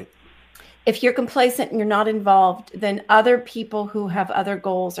 Right. If you're complacent and you're not involved, then other people who have other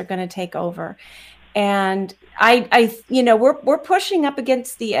goals are going to take over. And we're pushing up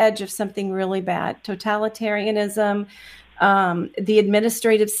against the edge of something really bad. Totalitarianism, the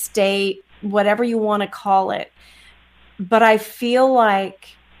administrative state, whatever you want to call it. But I feel like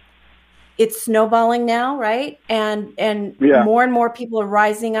it's snowballing now, right? And more and more people are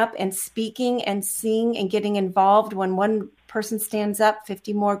rising up and speaking and seeing and getting involved. When one person stands up,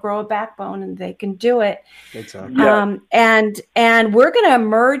 50 more grow a backbone and they can do it. Exactly. And we're going to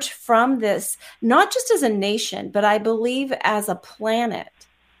emerge from this, not just as a nation, but I believe as a planet,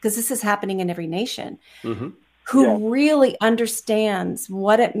 because this is happening in every nation, who really understands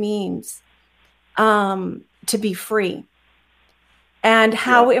what it means to be free and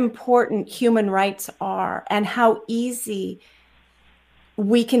how important human rights are and how easy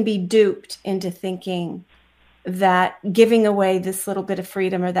we can be duped into thinking that giving away this little bit of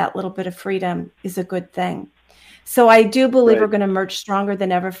freedom or that little bit of freedom is a good thing. So I do believe we're going to emerge stronger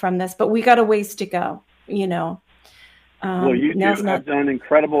than ever from this, but we got a ways to go, Well, you have done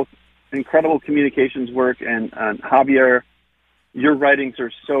incredible communications work, and Javier, your writings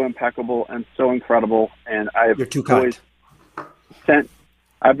are so impeccable and so incredible. And I've always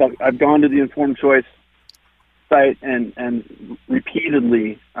I've gone to the Informed Choice site and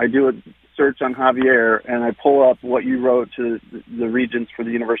repeatedly I do a search on Javier and I pull up what you wrote to the Regents for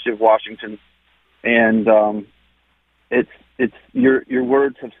the University of Washington, and it's your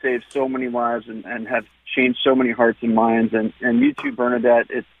words have saved so many lives and have changed so many hearts and minds, and you too, Bernadette.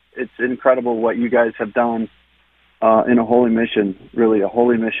 It's incredible what you guys have done in a holy mission, really a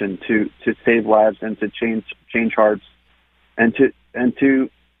holy mission to save lives and to change hearts, and to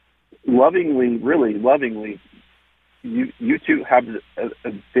lovingly, really lovingly you two have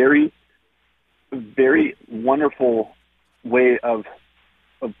a very, very wonderful way of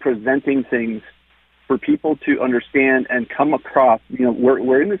presenting things for people to understand and come across. You know,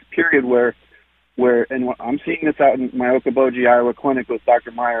 we're in this period where and I'm seeing this out in my Okoboji, Iowa clinic with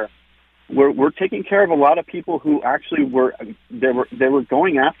Dr. Meyer. We're taking care of a lot of people who actually were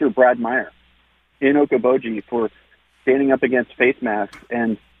going after Brad Meyer in Okoboji for standing up against face masks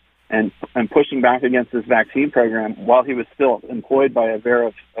and pushing back against this vaccine program while he was still employed by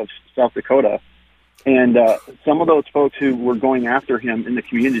Avera of South Dakota. And some of those folks who were going after him in the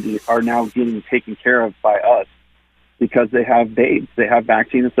community are now getting taken care of by us because they have VADS. They have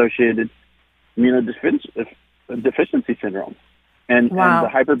vaccine-associated immunodeficiency syndrome. And, Wow. and the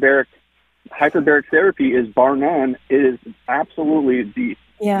hyperbaric therapy is, bar none, it is absolutely the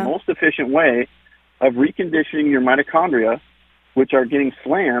most efficient way of reconditioning your mitochondria, which are getting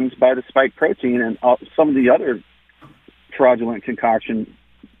slammed by the spike protein and some of the other fraudulent concoction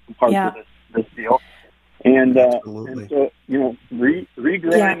parts of this deal. And so, you know,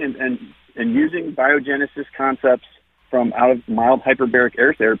 regrowing and using biogenesis concepts from out of mild hyperbaric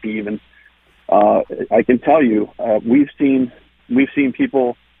air therapy even, I can tell you, we've seen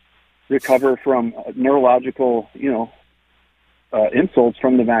people recover from neurological, insults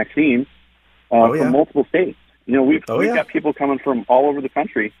from the vaccine from multiple states. You know, we've got people coming from all over the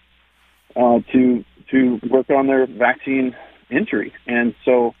country to work on their vaccine injury, and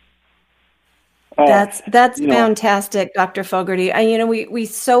so that's fantastic, Dr. Fogarty. We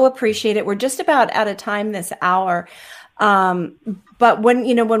so appreciate it. We're just about out of time this hour, but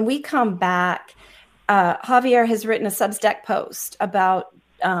when we come back, Javier has written a Substack post about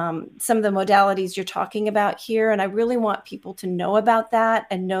some of the modalities you're talking about here. And I really want people to know about that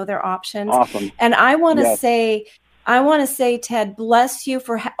and know their options. Awesome. And I want to say, Ted, bless you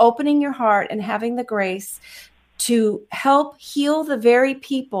for opening your heart and having the grace to help heal the very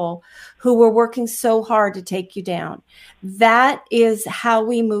people who were working so hard to take you down. That is how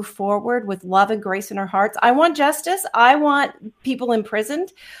we move forward with love and grace in our hearts. I want justice. I want people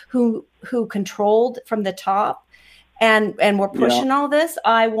imprisoned who controlled from the top. And we're pushing all this.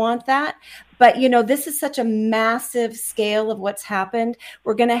 I want that. But, this is such a massive scale of what's happened.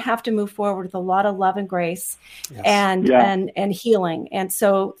 We're going to have to move forward with a lot of love and grace and healing. And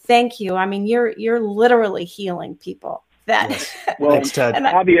so thank you. I mean, you're literally healing people. Well, thanks, Ted.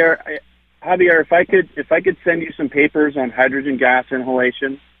 Javier, if I could send you some papers on hydrogen gas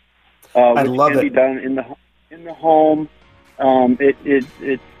inhalation, which can be done in the home.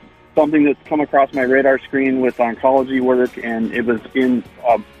 It's something that's come across my radar screen with oncology work, and it was in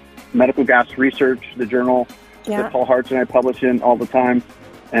Medical Gas Research, the journal that Paul Hartz and I publish in all the time.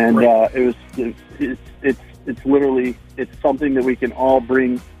 And it's literally something that we can all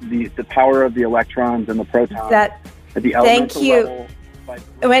bring the power of the electrons and the protons at the elemental level.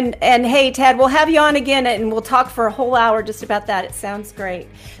 And hey, Ted, we'll have you on again and we'll talk for a whole hour just about that. It sounds great.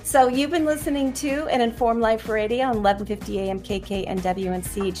 So you've been listening to an Informed Life Radio on 1150 AM KKNW and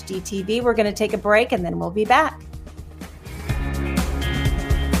CHD TV. We're going to take a break and then we'll be back.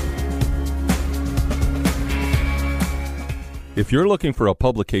 If you're looking for a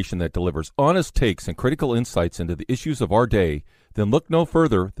publication that delivers honest takes and critical insights into the issues of our day, then look no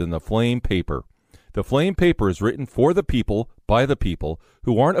further than The Flame Paper. The Flame Paper is written for the people, by the people,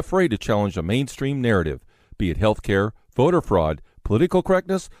 who aren't afraid to challenge a mainstream narrative, be it healthcare, voter fraud, political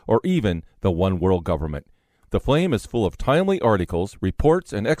correctness, or even the one world government. The Flame is full of timely articles,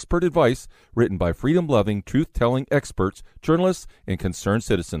 reports, and expert advice written by freedom-loving, truth-telling experts, journalists, and concerned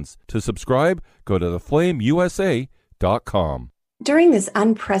citizens. To subscribe, go to theflameusa.com. During this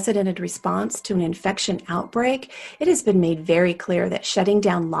unprecedented response to an infection outbreak, it has been made very clear that shutting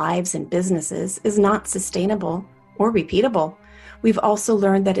down lives and businesses is not sustainable or repeatable. We've also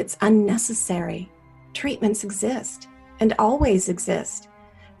learned that it's unnecessary. Treatments exist and always exist.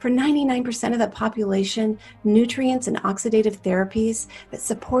 For 99% of the population, nutrients and oxidative therapies that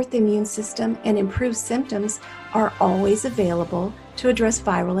support the immune system and improve symptoms are always available to address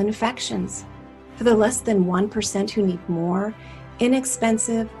viral infections. For the less than 1% who need more,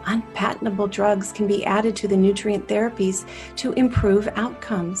 inexpensive, unpatentable drugs can be added to the nutrient therapies to improve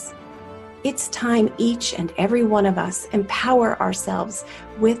outcomes. It's time each and every one of us empower ourselves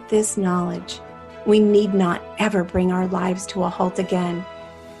with this knowledge. We need not ever bring our lives to a halt again.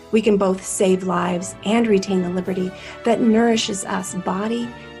 We can both save lives and retain the liberty that nourishes us body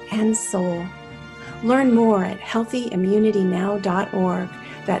and soul. Learn more at healthyimmunitynow.org.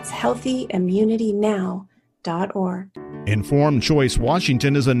 That's healthyimmunitynow.org. Informed Choice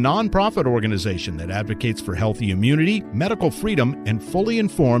Washington is a nonprofit organization that advocates for healthy immunity, medical freedom, and fully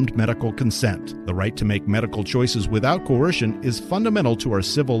informed medical consent. The right to make medical choices without coercion is fundamental to our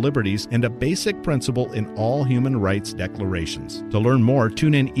civil liberties and a basic principle in all human rights declarations. To learn more,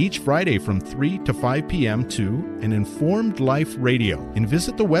 tune in each Friday from 3 to 5 p.m. to An Informed Life Radio and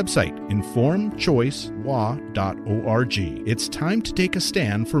visit the website informedchoicewa.org. It's time to take a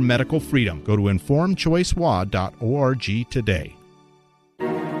stand for medical freedom. Go to informedchoicewa.org today.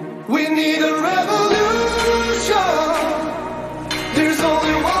 We need a revolution. There's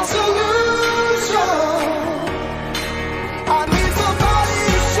only one solution. I need somebody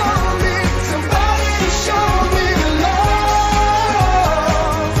to show me love.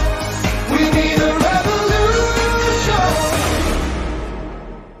 We need a revolution.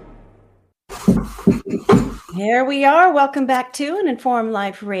 Here we are. Welcome back to an Informed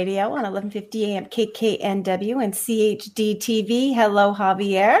Life Radio on 1150 AM KKNW and CHD TV. Hello,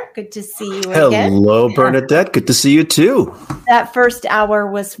 Javier. Good to see you again. Hello, Bernadette. Good to see you too. That first hour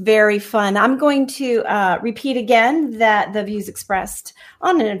was very fun. I'm going to repeat again that the views expressed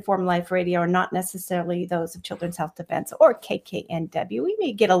on an Informed Life Radio are not necessarily those of Children's Health Defense or KKNW. We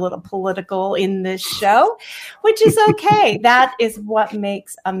may get a little political in this show, which is okay. That is what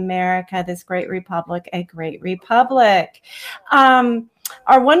makes America, this great republic, a great republic.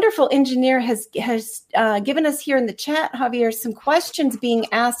 Our wonderful engineer has given us here in the chat, Javier, some questions being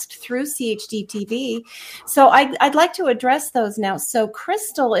asked through CHD TV. So I'd like to address those now. So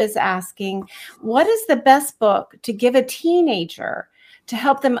Crystal is asking, what is the best book to give a teenager to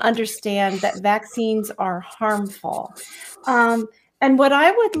help them understand that vaccines are harmful? And what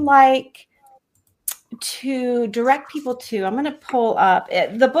I would like to direct people to, I'm going to pull up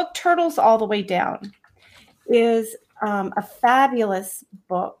the book Turtles All the Way Down is a fabulous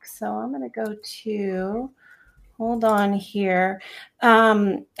book. So I'm going to go to, hold on here.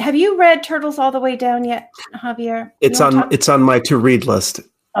 Have you read Turtles All the Way Down yet, Javier? It's on my to read list.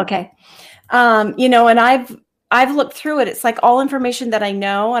 Okay. And I've looked through it. It's like all information that I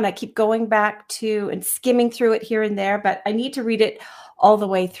know, and I keep going back to and skimming through it here and there, but I need to read it all the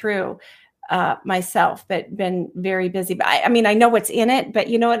way through myself, but been very busy. But I know what's in it, but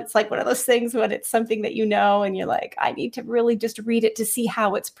it's like one of those things when it's something that and you're like, I need to really just read it to see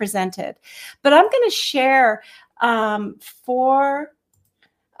how it's presented. But I'm going to share for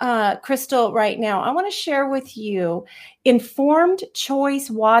Crystal right now. I want to share with you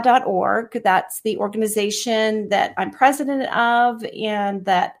informedchoicewa.org. That's the organization that I'm president of and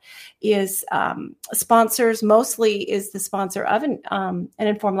that is mostly is the sponsor of an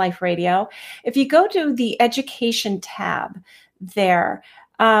Informed Life Radio. If you go to the education tab there,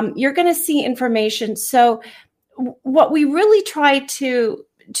 you're going to see information. So what we really try to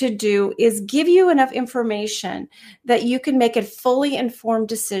do is give you enough information that you can make a fully informed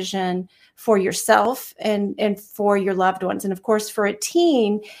decision for yourself and for your loved ones. And of course, for a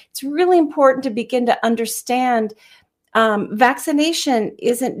teen, it's really important to begin to understand vaccination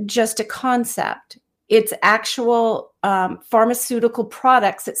isn't just a concept. It's actual pharmaceutical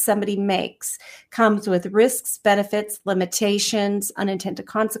products that somebody makes. Comes with risks, benefits, limitations, unintended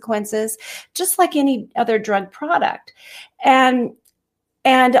consequences, just like any other drug product. And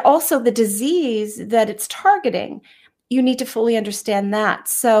also the disease that it's targeting, you need to fully understand that.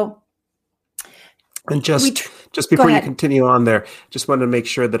 So, and just before you continue on there, just wanted to make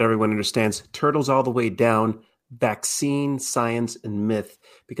sure that everyone understands Turtles All the Way Down, Vaccine, Science, and Myth.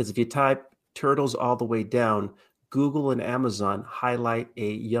 Because if you type Turtles All the Way Down, Google and Amazon highlight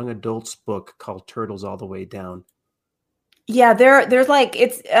a young adult's book called Turtles All the Way Down. Yeah, there's like,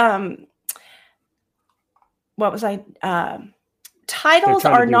 it's, titles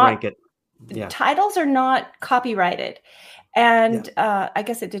are not titles are not copyrighted, and I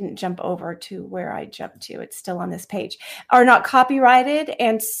guess it didn't jump over to where I jumped to. It's still on this page. Are not copyrighted,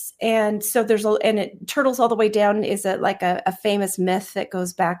 and so Turtles All the Way Down is a famous myth that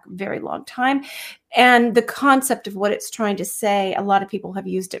goes back a very long time, and the concept of what it's trying to say, a lot of people have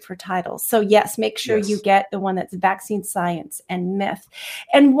used it for titles. So yes, make sure you get the one that's Vaccine, Science, and Myth.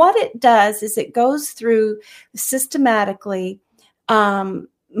 And what it does is it goes through systematically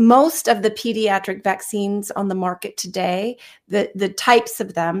most of the pediatric vaccines on the market today, the types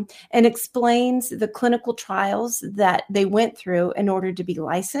of them, and explains the clinical trials that they went through in order to be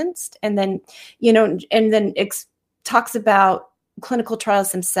licensed. And then, talks about clinical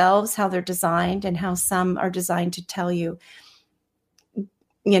trials themselves, how they're designed, and how some are designed to tell you,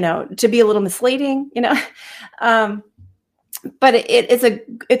 to be a little misleading, but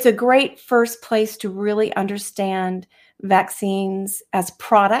it's a great first place to really understand vaccines as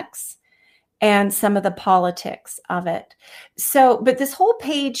products and some of the politics of it. So, but this whole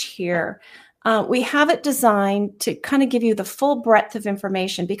page here, we have it designed to kind of give you the full breadth of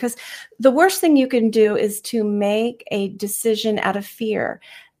information, because the worst thing you can do is to make a decision out of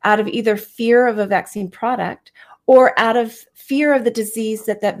either fear of a vaccine product or out of fear of the disease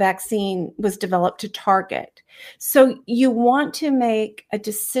that vaccine was developed to target. So you want to make a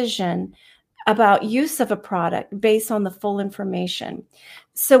decision about use of a product based on the full information.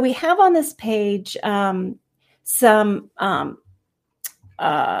 So we have on this page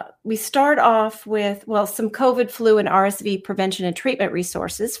we start off with, some COVID, flu, and RSV prevention and treatment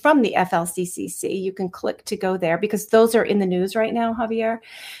resources from the FLCCC. You can click to go there because those are in the news right now, Javier.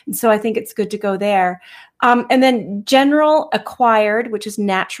 And so I think it's good to go there. And then general acquired, which is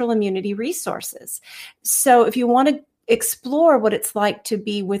natural immunity resources. So if you want to explore what it's like to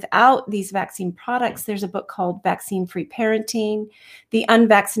be without these vaccine products, there's a book called Vaccine-Free Parenting, The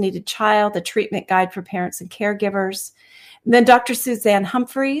Unvaccinated Child, a treatment guide for parents and caregivers. And then Dr. Suzanne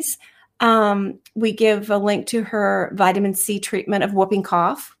Humphries, we give a link to her vitamin C treatment of whooping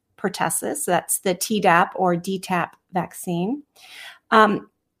cough, pertussis. That's the Tdap or DTaP vaccine.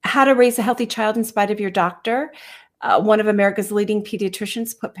 How to raise a healthy child in spite of your doctor. One of America's leading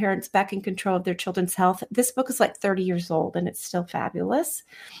pediatricians put parents back in control of their children's health. This book is like 30 years old and it's still fabulous.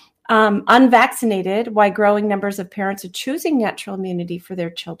 Unvaccinated, why growing numbers of parents are choosing natural immunity for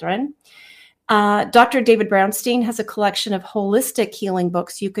their children. Dr. David Brownstein has a collection of holistic healing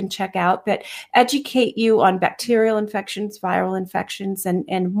books you can check out that educate you on bacterial infections, viral infections,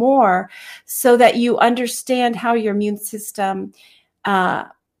 and more, so that you understand how your immune system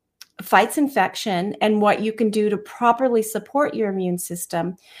fights infection and what you can do to properly support your immune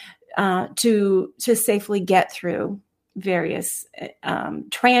system to safely get through various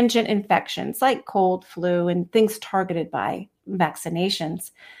transient infections like cold, flu, and things targeted by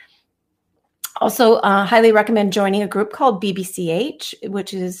vaccinations. Also, highly recommend joining a group called BBCH,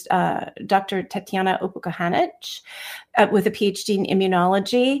 which is Dr. Tatiana Opukhanich with a PhD in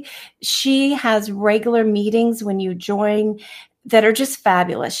immunology. She has regular meetings when you join that are just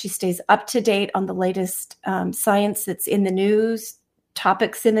fabulous. She stays up to date on the latest science that's in the news,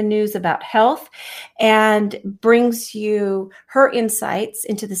 topics in the news about health, and brings you her insights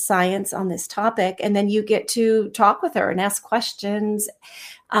into the science on this topic. And then you get to talk with her and ask questions.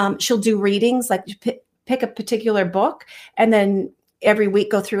 She'll do readings, like pick a particular book, and then every week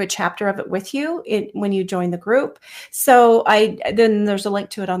go through a chapter of it with you when you join the group. So then there's a link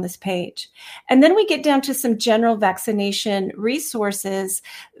to it on this page. And then we get down to some general vaccination resources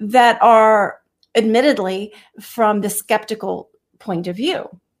that are admittedly from the skeptical point of view.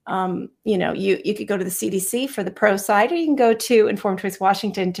 You could go to the CDC for the pro side, or you can go to Informed Choice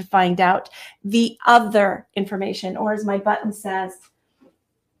Washington to find out the other information, or as my button says,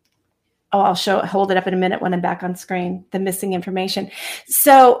 I'll hold it up in a minute when I'm back on screen, the missing information.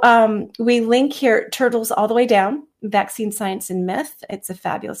 So we link here, Turtles All the Way Down, Vaccine Science and Myth. It's a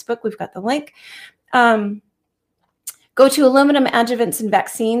fabulous book. We've got the link. Go to Aluminum Adjuvants and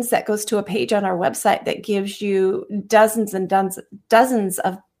Vaccines. That goes to a page on our website that gives you dozens and dozens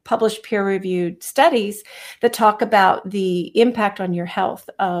of published peer-reviewed studies that talk about the impact on your health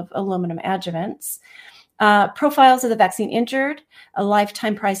of aluminum adjuvants. Profiles of the Vaccine Injured, A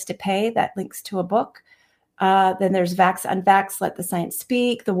Lifetime Price to Pay. That links to a book. Then there's Vax Unvax, Let the Science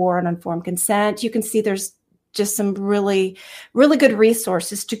Speak, The War on Informed Consent. You can see there's just some really, really good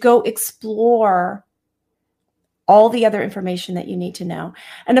resources to go explore all the other information that you need to know.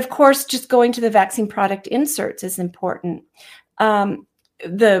 And of course, just going to the vaccine product inserts is important.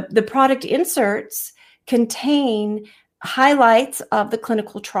 The product inserts contain highlights of the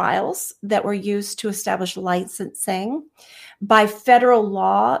clinical trials that were used to establish licensing. By federal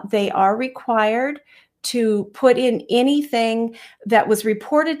law, they are required to put in anything that was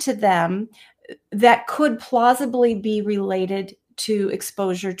reported to them that could plausibly be related to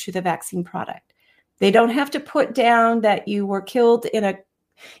exposure to the vaccine product. They don't have to put down that you were killed in a,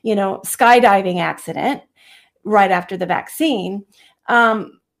 skydiving accident right after the vaccine.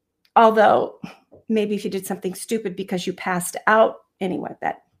 Although maybe if you did something stupid because you passed out, anyway,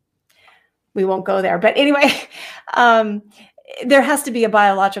 that we won't go there. But anyway, there has to be a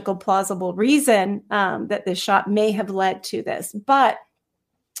biological plausible reason that this shot may have led to this. But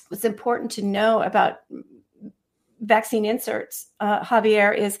what's important to know about vaccine inserts,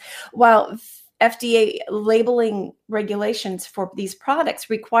 Javier, is while FDA labeling regulations for these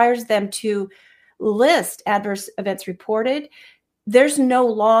products requires them to list adverse events reported, there's no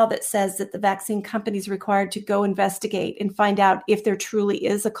law that says that the vaccine company is required to go investigate and find out if there truly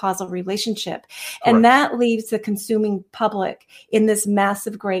is a causal relationship. Correct. And that leaves the consuming public in this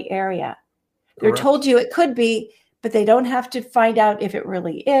massive gray area. They're Correct. told you it could be, but they don't have to find out if it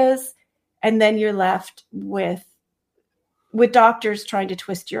really is. And then you're left with doctors trying to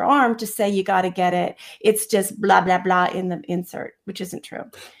twist your arm to say you got to get it. It's just blah, blah, blah in the insert, which isn't true.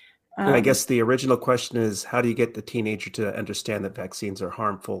 And I guess the original question is, how do you get the teenager to understand that vaccines are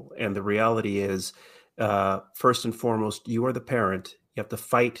harmful? And the reality is, first and foremost, you are the parent. You have to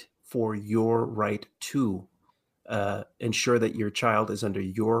fight for your right to ensure that your child is under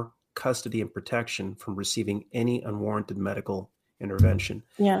your custody and protection from receiving any unwarranted medical intervention.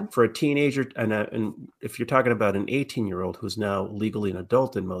 Yeah. For a teenager, and if you're talking about an 18-year-old who's now legally an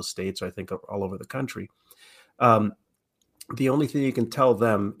adult in most states, I think all over the country, the only thing you can tell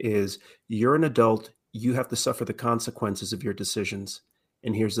them is you're an adult. You have to suffer the consequences of your decisions.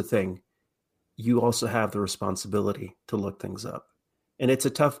 And here's the thing. You also have the responsibility to look things up. And it's a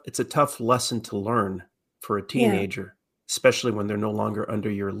tough lesson to learn for a teenager, especially when they're no longer under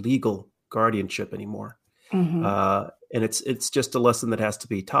your legal guardianship anymore. Mm-hmm. And it's just a lesson that has to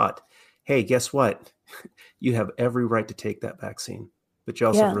be taught. Hey, guess what? You have every right to take that vaccine, but you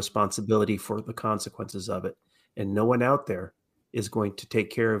also have a responsibility for the consequences of it. And no one out there is going to take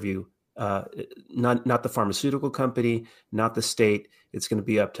care of you. Not the pharmaceutical company, not the state. It's going to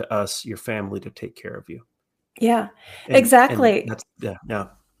be up to us, your family, to take care of you. Yeah, exactly. And that's.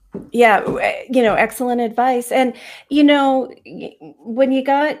 Yeah. Excellent advice. And, when you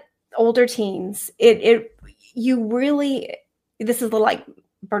got older teens, you really, this is a little like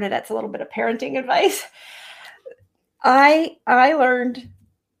Bernadette's a little bit of parenting advice. I learned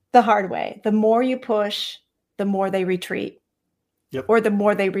the hard way. The more you push, the more they retreat. Yep. Or the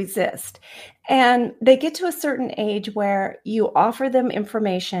more they resist. And they get to a certain age where you offer them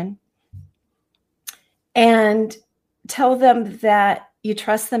information and tell them that you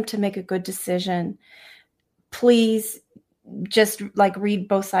trust them to make a good decision. Please just read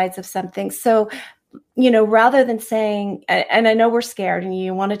both sides of something. So, rather than saying, and I know we're scared and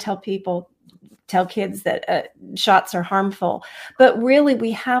you want to tell kids that shots are harmful, but really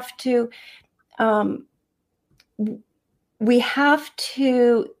we have to,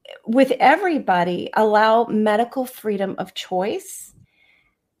 with everybody, allow medical freedom of choice,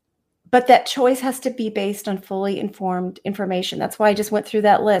 but that choice has to be based on fully informed information. That's why I just went through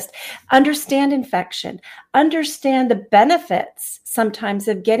that list. Understand infection, understand the benefits sometimes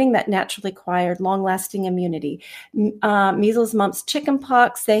of getting that naturally acquired, long-lasting immunity. Measles, mumps,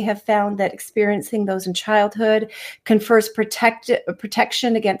 chickenpox, they have found that experiencing those in childhood confers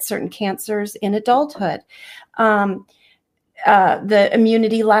protection against certain cancers in adulthood. The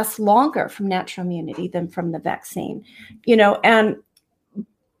immunity lasts longer from natural immunity than from the vaccine, and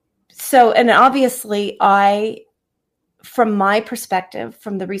so, and obviously from my perspective,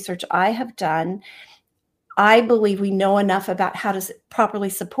 from the research I have done, I believe we know enough about how to properly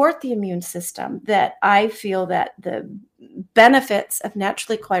support the immune system that I feel that the benefits of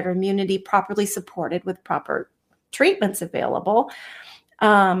naturally acquired immunity properly supported with proper treatments available,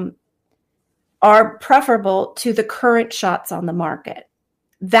 are preferable to the current shots on the market.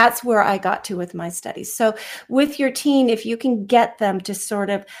 That's where I got to with my studies. So with your teen, if you can get them to sort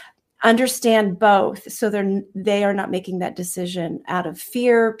of understand both, so they are not making that decision out of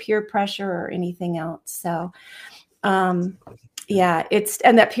fear, peer pressure, or anything else. So and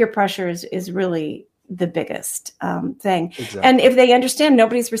that peer pressure is really the biggest thing. Exactly. And if they understand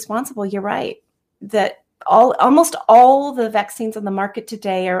nobody's responsible, you're right, that almost all the vaccines on the market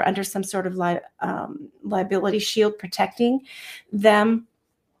today are under some sort of liability shield protecting them.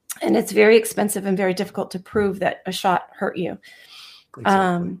 And it's very expensive and very difficult to prove that a shot hurt you.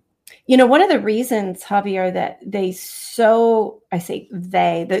 Exactly. One of the reasons, Javier, that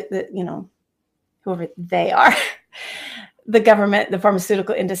whoever they are, the government, the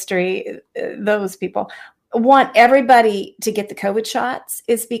pharmaceutical industry, those people want everybody to get the COVID shots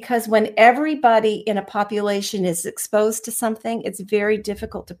is because when everybody in a population is exposed to something, it's very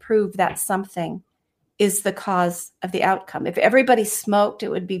difficult to prove that something is the cause of the outcome. If everybody smoked, it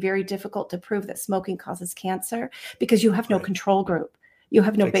would be very difficult to prove that smoking causes cancer because you have no control group. You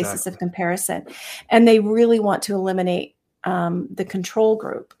have no basis of comparison. And they really want to eliminate the control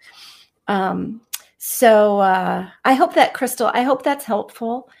group. So I hope that, Crystal, that's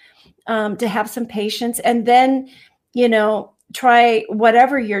helpful to have some patience. And then, try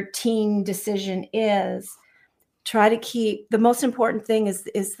whatever your teen decision is, try to keep, the most important thing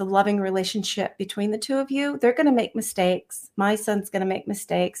is the loving relationship between the two of you. They're going to make mistakes. My son's going to make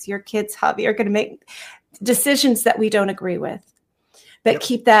mistakes. Your kids, Javi, are going to make decisions that we don't agree with. But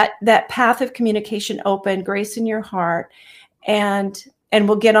keep that path of communication open, grace in your heart, and and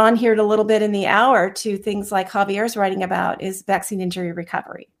we'll get on here in a little bit in the hour to things like Javier's writing about is vaccine injury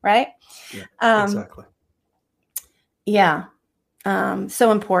recovery, right? Yeah, exactly. Yeah.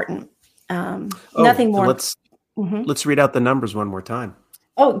 So important. Nothing more. Let's read out the numbers one more time.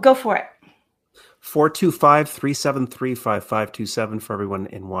 Oh, go for it. 425-373-5527 for everyone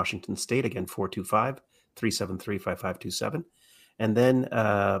in Washington State. Again, 425-373-5527. And then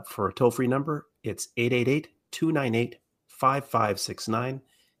for a toll-free number, it's 888-298-5569,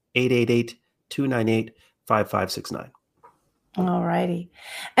 888-298-5569. All righty.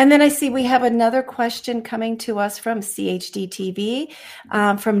 And then I see we have another question coming to us from CHD TV,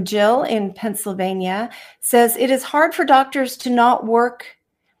 from Jill in Pennsylvania. Says, it is hard for doctors to not work.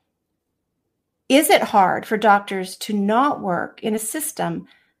 Is it hard for doctors to not work in a system,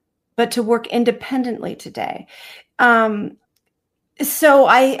 but to work independently today? So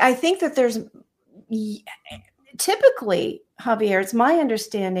I think that there's typically, Javier, it's my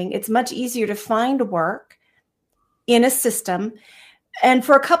understanding, it's much easier to find work in a system. And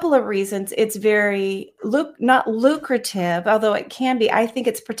for a couple of reasons, it's very not lucrative, although it can be. I think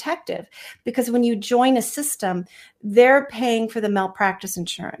it's protective because when you join a system, they're paying for the malpractice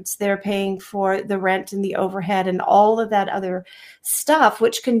insurance. They're paying for the rent and the overhead and all of that other stuff,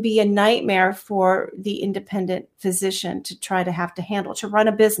 which can be a nightmare for the independent physician to try to have to handle. To run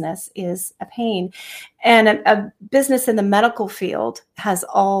a business is a pain. And a business in the medical field has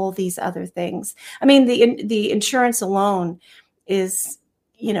all these other things. I mean, the insurance alone is,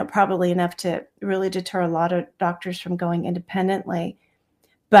 probably enough to really deter a lot of doctors from going independently.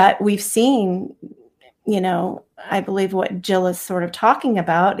 But we've seen, I believe what Jill is sort of talking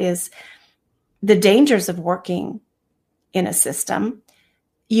about is the dangers of working in a system.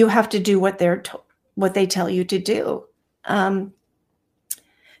 You have to do what they tell you to do.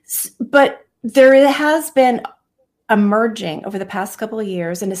 But there has been emerging over the past couple of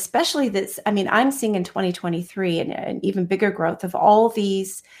years, and especially this, I'm seeing in 2023 an even bigger growth of all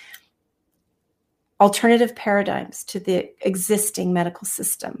these alternative paradigms to the existing medical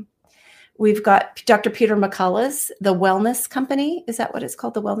system. We've got Dr. Peter McCullough's The Wellness Company. Is that what it's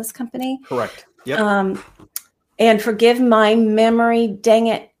called? The Wellness Company? Correct. Yep. And forgive my memory, dang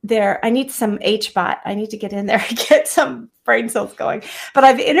it, I need some HBOT. I need to get in there and get some brain cells going. But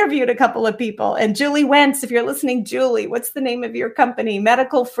I've interviewed a couple of people. And Julie Wentz, if you're listening, Julie, what's the name of your company?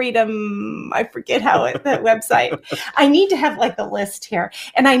 Medical Freedom. I forget that website. I need to have the list here.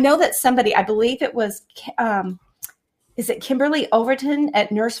 And I know that somebody, I believe it was, is it Kimberly Overton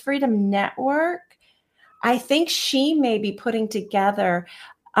at Nurse Freedom Network? I think she may be putting together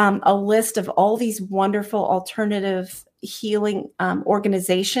a list of all these wonderful alternative healing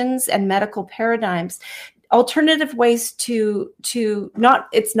organizations and medical paradigms, alternative ways to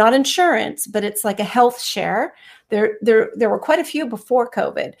it's not insurance, but it's like a health share. There were quite a few before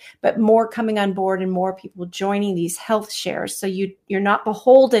COVID, but more coming on board and more people joining these health shares. So you're not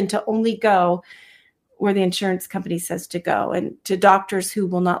beholden to only go where the insurance company says to go and to doctors who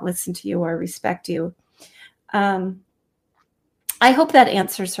will not listen to you or respect you. I hope that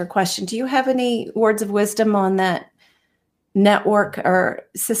answers her question. Do you have any words of wisdom on that network or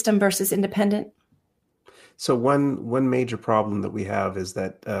system versus independent? So one major problem that we have is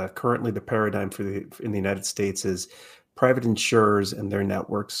that currently the paradigm in the United States is private insurers and their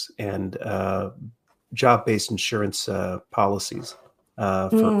networks and job-based insurance policies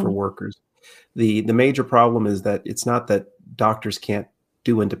for workers. The major problem is that it's not that doctors can't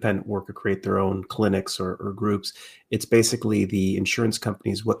do independent work or create their own clinics or groups. It's basically the insurance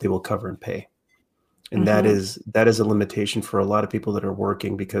companies, what they will cover and pay. And that is a limitation for a lot of people that are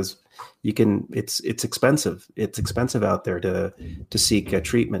working because it's expensive. It's expensive out there to seek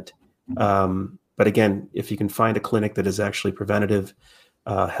treatment. But again, if you can find a clinic that is actually preventative,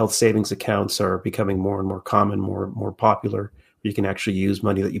 health savings accounts are becoming more and more common, more popular. You can actually use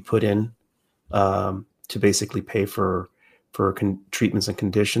money that you put in to basically pay for treatments and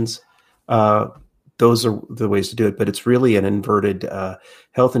conditions. Those are the ways to do it, but it's really an inverted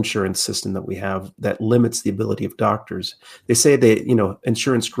health insurance system that we have that limits the ability of doctors. They say that,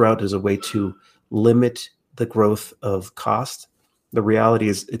 insurance grew out as a way to limit the growth of cost. The reality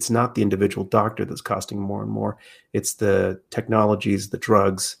is it's not the individual doctor that's costing more and more. It's the technologies, the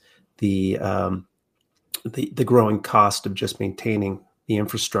drugs, the growing cost of just maintaining the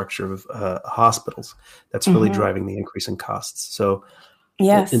infrastructure of hospitals. That's really driving the increase in costs. So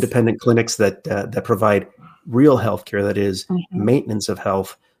yes, independent clinics that provide real healthcare, that is maintenance of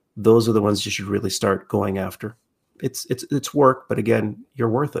health, those are the ones you should really start going after. It's work, but again, you're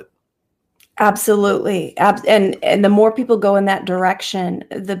worth it. Absolutely. And the more people go in that direction,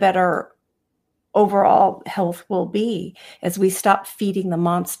 the better overall health will be as we stop feeding the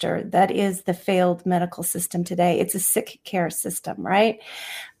monster that is the failed medical system today. It's a sick care system, right?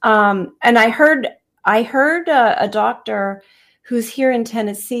 And I heard a doctor who's here in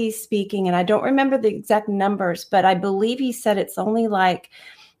Tennessee speaking, and I don't remember the exact numbers, but I believe he said it's only like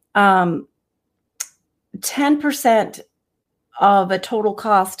 10% of a total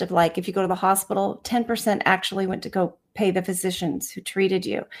cost of, like, if you go to the hospital, 10% actually went to go pay the physicians who treated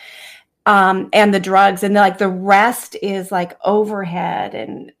you. And the drugs, and like the rest is like overhead.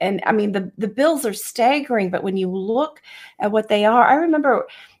 And I mean, the bills are staggering, but when you look at what they are, I remember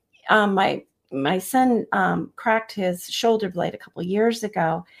my son cracked his shoulder blade a couple years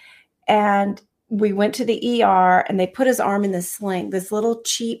ago, and we went to the ER and they put his arm in this sling, this little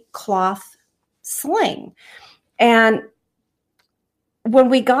cheap cloth sling. And when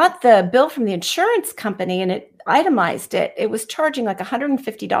we got the bill from the insurance company and it itemized it, it was charging like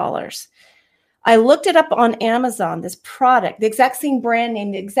 $150. I looked it up on Amazon, this product, the exact same brand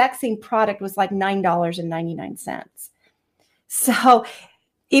name, the exact same product was like $9.99. So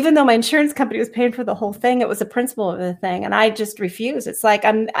even though my insurance company was paying for the whole thing, it was the principle of the thing. And I just refused. It's like,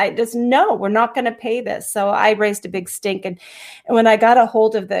 no, we're not going to pay this. So I raised a big stink. And when I got a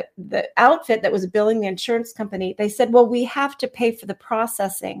hold of the outfit that was billing the insurance company, they said, well, we have to pay for the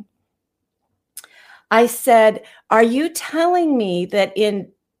processing. I said, are you telling me that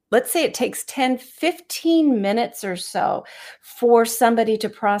let's say it takes 10, 15 minutes or so for somebody to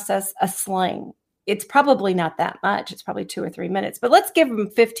process a sling? It's probably not that much. It's probably 2 or 3 minutes, but let's give them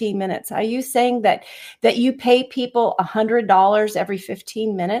 15 minutes. Are you saying that you pay people $100 every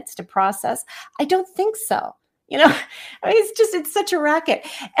 15 minutes to process? I don't think so. I mean, it's such a racket.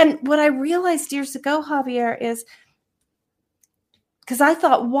 And what I realized years ago, Javier, is because I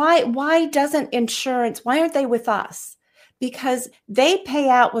thought, why doesn't insurance, why aren't they with us? Because they pay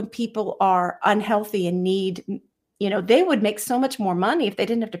out when people are unhealthy and need, they would make so much more money if they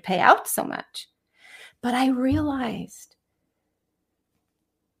didn't have to pay out so much. But I realized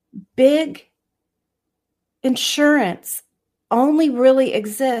big insurance only really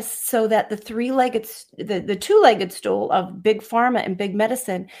exists so that the two-legged stool of big pharma and big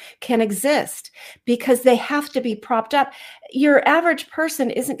medicine can exist, because they have to be propped up. Your average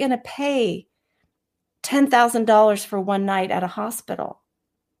person isn't going to pay $10,000 for one night at a hospital,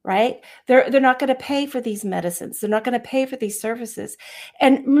 right? They're not going to pay for these medicines. They're not going to pay for these services.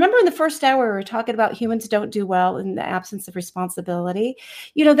 And remember in the first hour, we were talking about humans don't do well in the absence of responsibility.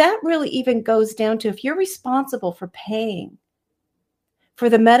 That really even goes down to, if you're responsible for paying for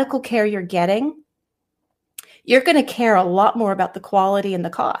the medical care you're getting, you're going to care a lot more about the quality and the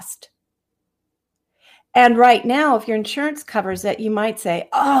cost. And right now, if your insurance covers it, you might say,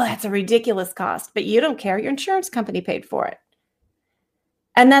 oh, that's a ridiculous cost, but you don't care. Your insurance company paid for it.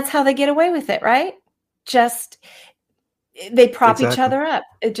 And that's how they get away with it, right? Just, they prop each other up.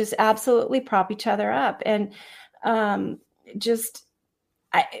 It just absolutely prop each other up. And I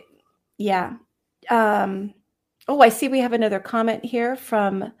see we have another comment here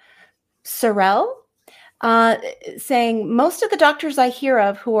from Sorrel. Saying most of the doctors I hear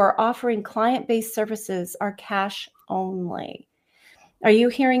of who are offering client-based services are cash only. Are you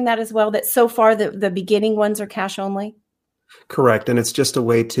hearing that as well? That so far the beginning ones are cash only? Correct. And it's just a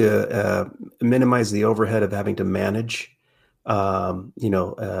way to minimize the overhead of having to manage,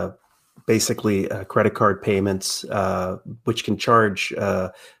 basically credit card payments, which can charge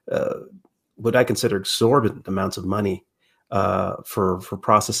what I consider exorbitant amounts of money for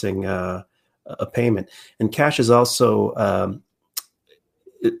processing a payment. And cash is also,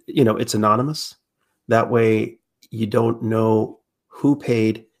 it's anonymous. That way you don't know who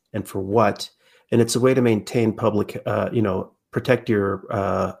paid and for what. And it's a way to maintain public, protect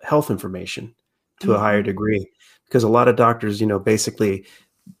your health information to a higher degree, because a lot of doctors, basically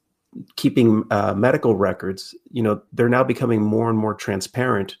keeping medical records, they're now becoming more and more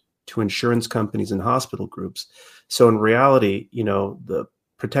transparent to insurance companies and hospital groups. So in reality, the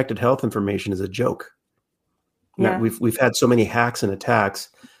protected health information is a joke. Yeah. Now, we've had so many hacks and attacks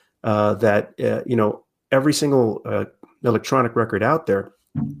that every single electronic record out there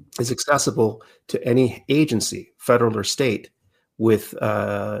is accessible to any agency, federal or state, with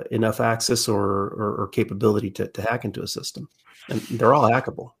enough access or capability to hack into a system, and they're all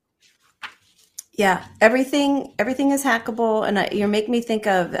hackable. Yeah, everything is hackable, and you're making me think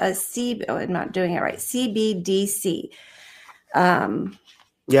of I'm not doing it right. CBDC.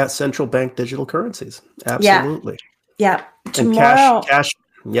 Central bank digital currencies. Absolutely. Yeah. Tomorrow, and cash.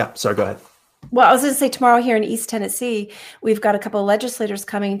 Yeah. Sorry, go ahead. Well, I was going to say tomorrow here in East Tennessee, we've got a couple of legislators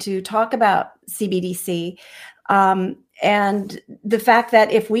coming to talk about CBDC, and the fact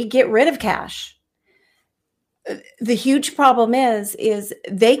that if we get rid of cash, the huge problem is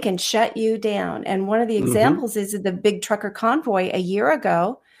they can shut you down. And one of the examples is the big trucker convoy a year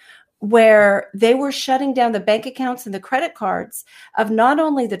ago, where they were shutting down the bank accounts and the credit cards of not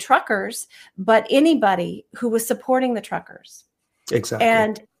only the truckers, but anybody who was supporting the truckers. Exactly.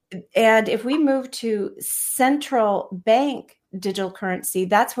 And if we move to central bank digital currency,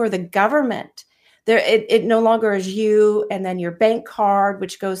 that's where the government, it no longer is you and then your bank card,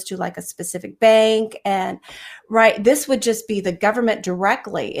 which goes to like a specific bank. And right, this would just be the government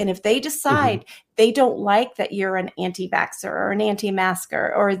directly. And if they decide they don't like that you're an anti-vaxxer or an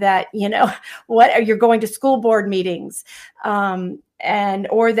anti-masker, or that, you're going to school board meetings,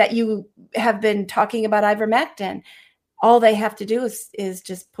 or that you have been talking about ivermectin, all they have to do is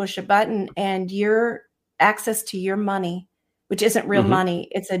just push a button, and your access to your money, which isn't real money.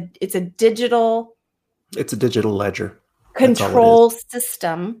 It's a digital ledger control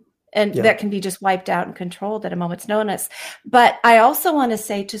system, and that can be just wiped out and controlled at a moment's notice. But I also want to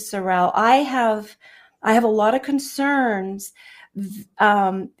say to Sorrel, I have a lot of concerns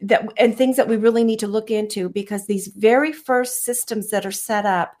and things that we really need to look into, because these very first systems that are set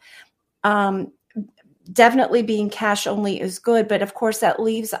up, definitely being cash only is good, but of course that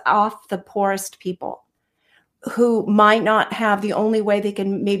leaves off the poorest people, who might not have the only way they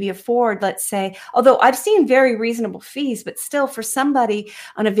can maybe afford, let's say, although I've seen very reasonable fees, but still for somebody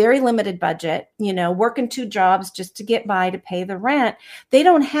on a very limited budget, working 2 jobs just to get by to pay the rent, they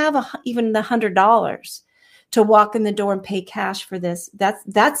don't have even the $100 to walk in the door and pay cash for this.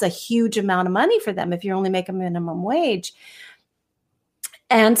 That's a huge amount of money for them if you only make a minimum wage.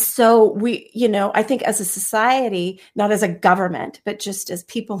 And so I think as a society, not as a government, but just as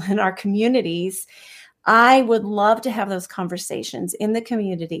people in our communities, I would love to have those conversations in the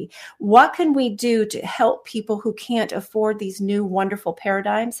community. What can we do to help people who can't afford these new wonderful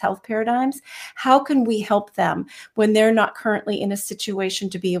paradigms, health paradigms? How can we help them when they're not currently in a situation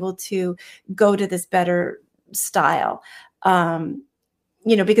to be able to go to this better style?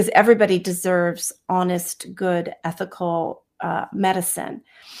 Because everybody deserves honest, good, ethical medicine.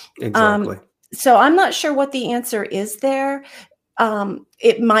 Exactly. So I'm not sure what the answer is there.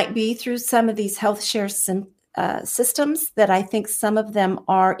 It might be through some of these health share systems that I think some of them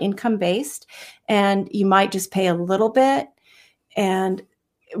are income based, and you might just pay a little bit. And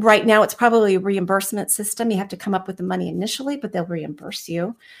right now it's probably a reimbursement system. You have to come up with the money initially, but they'll reimburse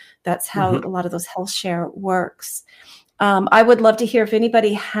you. That's how a lot of those health share works. I would love to hear if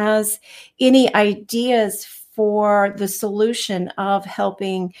anybody has any ideas for the solution of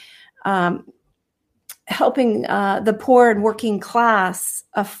helping the poor and working class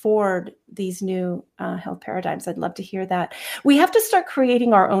afford these new health paradigms. I'd love to hear that. We have to start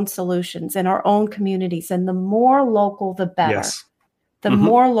creating our own solutions in our own communities, and the more local, the better. Yes. The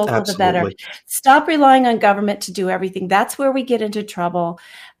more local, Absolutely. the better. Stop relying on government to do everything. That's where we get into trouble.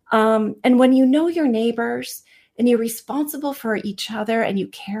 And when you know your neighbors and you're responsible for each other and you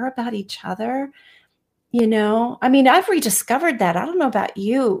care about each other, I've rediscovered that. I don't know about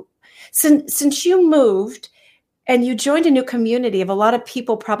you. Since you moved and you joined a new community of a lot of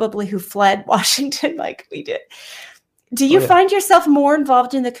people probably who fled Washington like we did, do you find yourself more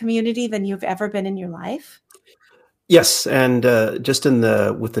involved in the community than you've ever been in your life? Yes, and just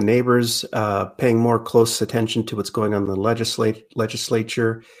with the neighbors, paying more close attention to what's going on in the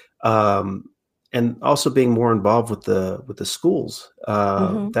legislature, and also being more involved with the schools.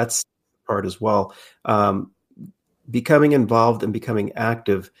 That's part as well. Becoming involved and becoming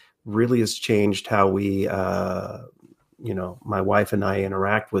active really has changed how we, my wife and I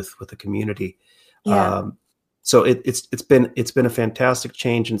interact with the community. Yeah. So it's been a fantastic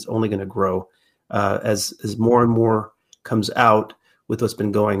change, and it's only going to grow as more and more comes out with what's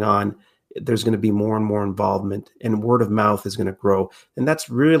been going on. There's going to be more and more involvement, and word of mouth is going to grow. And that's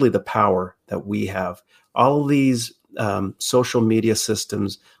really the power that we have. All of these social media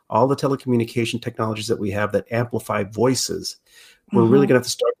systems, all the telecommunication technologies that we have that amplify voices, we're really going to have to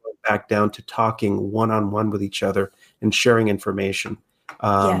start going back down to talking one-on-one with each other and sharing information.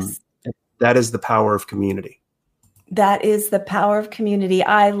 Yes. That is the power of community. That is the power of community.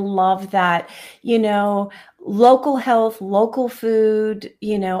 I love that. Local health, local food,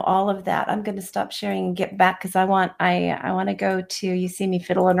 all of that. I'm going to stop sharing and get back because I want to go to, you see me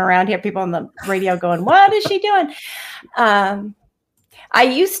fiddling around here, people on the radio going, what is she doing? I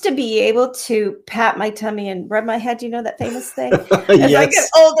used to be able to pat my tummy and rub my head. Do you know that famous thing? As I get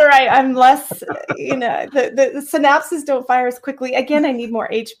older, I'm less, the synapses don't fire as quickly. Again, I need more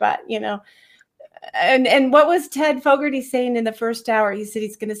H-butt, And what was Ted Fogarty saying in the first hour? He said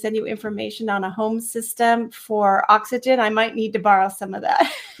he's going to send you information on a home system for oxygen. I might need to borrow some of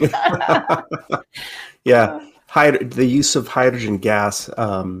that. Yeah, the use of hydrogen gas.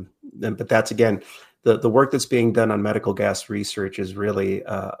 But that's, again, the work that's being done on medical gas research is really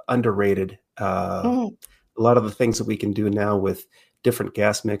underrated. A lot of the things that we can do now with different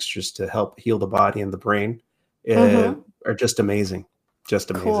gas mixtures to help heal the body and the brain are just amazing.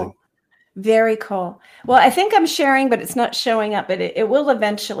 Just amazing. Cool. Very cool. Well, I think I'm sharing, but it's not showing up, but it will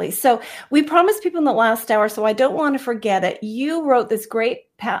eventually. So we promised people in the last hour, so I don't want to forget it. You wrote this great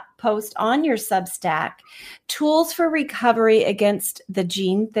post on your Substack, Tools for Recovery Against the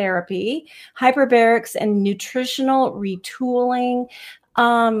Gene Therapy, Hyperbarics and Nutritional Retooling.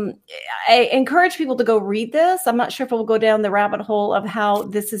 I encourage people to go read this. I'm not sure if we'll go down the rabbit hole of how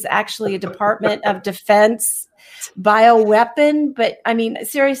this is actually a Department of Defense bioweapon, but I mean,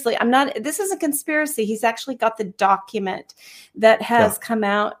 seriously, this is a conspiracy. He's actually got the document that has come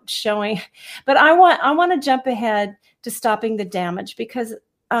out showing, but I want to jump ahead to stopping the damage, because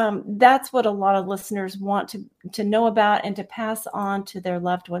that's what a lot of listeners want to know about and to pass on to their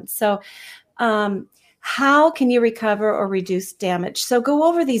loved ones. So, how can you recover or reduce damage? So go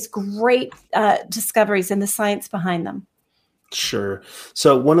over these great discoveries and the science behind them. Sure.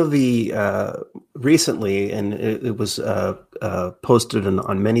 So one of the recently, and it was posted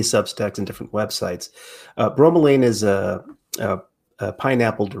on many Substacks and different websites, bromelain is a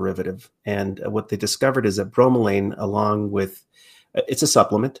pineapple derivative. And what they discovered is that bromelain, along with, it's a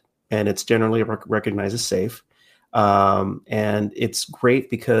supplement, and it's generally recognized as safe. And it's great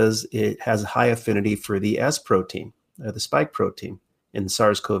because it has a high affinity for the S protein, the spike protein in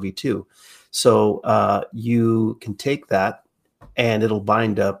SARS-CoV-2. So you can take that and it'll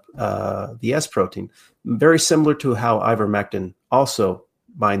bind up the S protein, very similar to how ivermectin also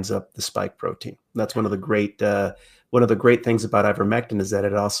binds up the spike protein. That's one of the great things about ivermectin is that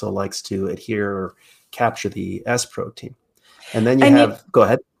it also likes to adhere or capture the S protein. And then go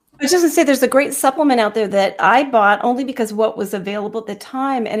ahead. I was just going to say, there's a great supplement out there that I bought only because what was available at the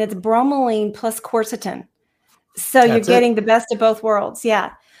time, and it's bromelain plus quercetin. So you're getting the best of both worlds.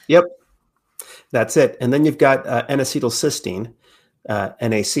 Yeah. Yep. That's it. And then you've got N-acetylcysteine,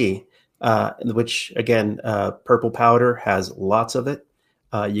 NAC, which again, purple powder has lots of it.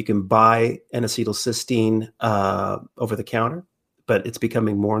 You can buy N-acetylcysteine over the counter, but it's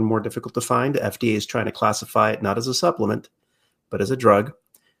becoming more and more difficult to find. The FDA is trying to classify it not as a supplement, but as a drug.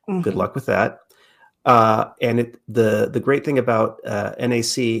 Mm-hmm. Good luck with that. And the great thing about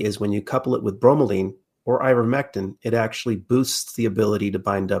NAC is when you couple it with bromelain or ivermectin, it actually boosts the ability to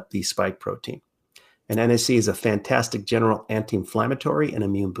bind up the spike protein. And NAC is a fantastic general anti-inflammatory and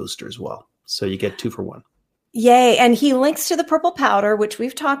immune booster as well. So you get 2 for 1. Yay. And he links to the purple powder, which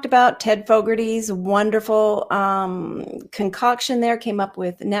we've talked about. Ted Fogarty's wonderful concoction there came up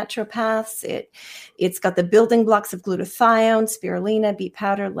with naturopaths. It's got the building blocks of glutathione, spirulina, beet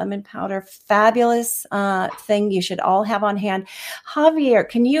powder, lemon powder. Fabulous thing you should all have on hand. Javier,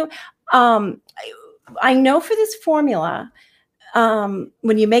 can you, I know for this formula,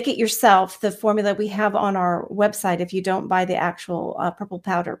 when you make it yourself, the formula we have on our website, if you don't buy the actual purple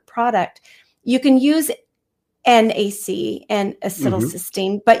powder product, you can use NAC and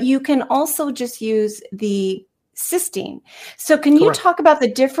acetylcysteine, but you can also just use the cysteine. So can you talk about the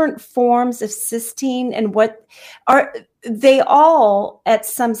different forms of cysteine and what are they all at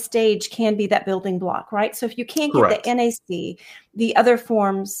some stage can be that building block, right? So if you can't get the NAC, the other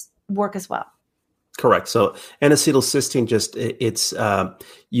forms work as well. Correct. So N-acetylcysteine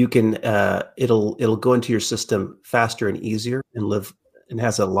it'll go into your system faster and easier and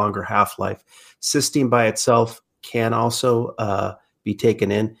has a longer half-life. Cysteine by itself can also be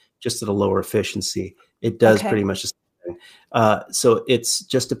taken in just at a lower efficiency. It does pretty much the same thing. So it's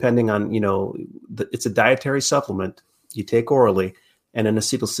just depending on, it's a dietary supplement you take orally, and an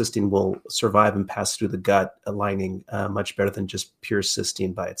acetylcysteine will survive and pass through the gut lining much better than just pure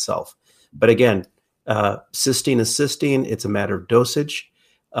cysteine by itself. But again, cysteine is cysteine. It's a matter of dosage,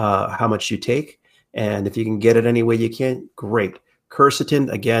 how much you take. And if you can get it any way you can, great.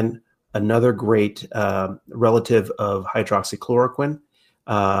 Quercetin, again, another great relative of hydroxychloroquine.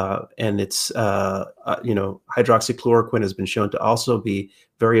 And it's, hydroxychloroquine has been shown to also be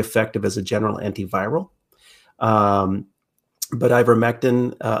very effective as a general antiviral. But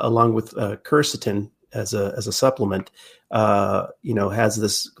ivermectin, along with quercetin as a supplement, has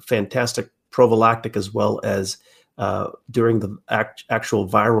this fantastic prophylactic as well as during the actual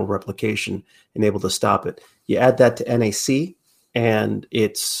viral replication and able to stop it. You add that to NAC, and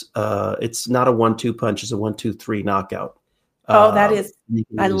it's not a 1-2 punch; it's a 1-2-3 knockout. That is,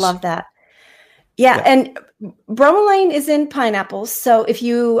 I love that. Yeah, and bromelain is in pineapples. So if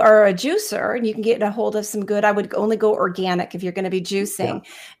you are a juicer and you can get a hold of some good, I would only go organic if you're going to be juicing.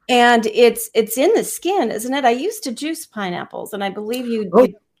 Yeah. And it's in the skin, isn't it? I used to juice pineapples, and I believe you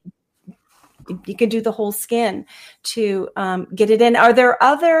can do the whole skin to get it in. Are there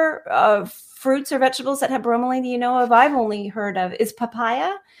other fruits or vegetables that have bromelain that you know of? I've only heard of is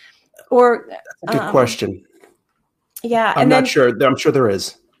papaya, or that's a good question. Yeah, I'm not sure. I'm sure there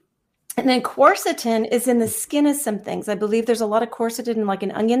is. And then quercetin is in the skin of some things. I believe there's a lot of quercetin in like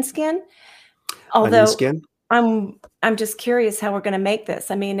an onion skin. Although skin? I'm just curious how we're going to make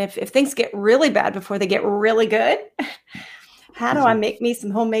this. I mean, if things get really bad before they get really good, how do I make me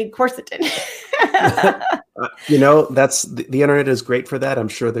some homemade quercetin? That's the internet is great for that. I'm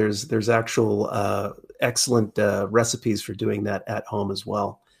sure there's actual excellent recipes for doing that at home as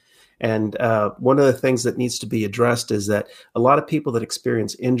well. And one of the things that needs to be addressed is that a lot of people that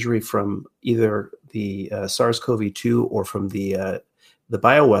experience injury from either the SARS-CoV-2 or from the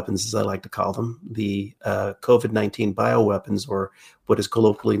bioweapons, as I like to call them, the COVID-19 bioweapons, or what is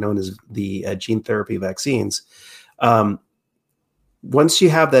colloquially known as the gene therapy vaccines. Once you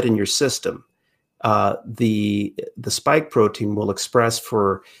have that in your system, the spike protein will express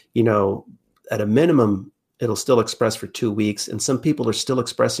for, at a minimum, it'll still express for 2 weeks. And some people are still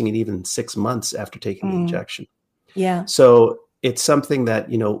expressing it even 6 months after taking the injection. Yeah. So it's something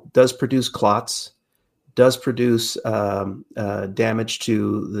that, does produce clots, does produce damage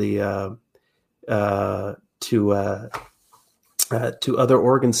to the to other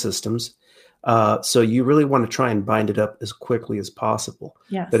organ systems. So you really want to try and bind it up as quickly as possible.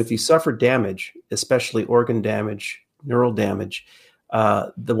 Yes. But if you suffer damage, especially organ damage, neural damage,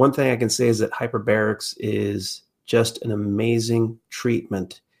 the one thing I can say is that hyperbarics is just an amazing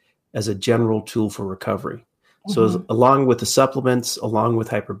treatment as a general tool for recovery. So along with the supplements, along with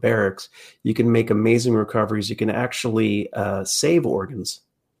hyperbarics, you can make amazing recoveries. You can actually save organs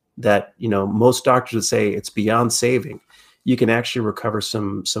that, most doctors would say it's beyond saving. You can actually recover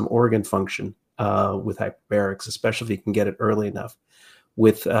some organ function with hyperbarics, especially if you can get it early enough.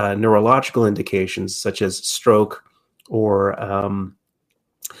 With neurological indications such as stroke or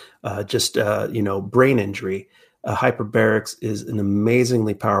brain injury, hyperbarics is an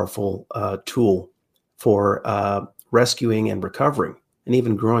amazingly powerful tool for rescuing and recovering and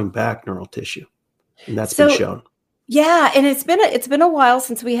even growing back neural tissue. And that's been shown. Yeah, and it's been a while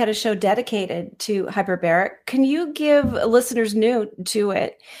since we had a show dedicated to hyperbaric. Can you give listeners new to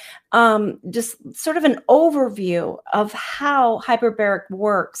it just sort of an overview of how hyperbaric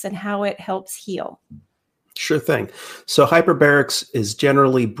works and how it helps heal? Sure thing. So hyperbarics is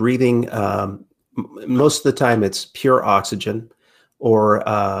generally breathing. Most of the time, it's pure oxygen or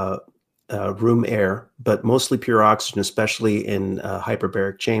room air, but mostly pure oxygen, especially in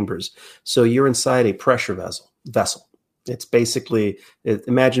hyperbaric chambers. So you're inside a pressure vessel. It's basically,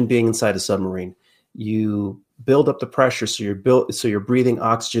 imagine being inside a submarine. You build up the pressure, so you're breathing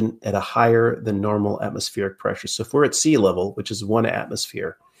oxygen at a higher than normal atmospheric pressure. So if we're at sea level, which is 1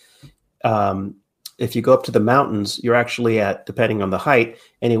 atmosphere, if you go up to the mountains, you're actually at, depending on the height,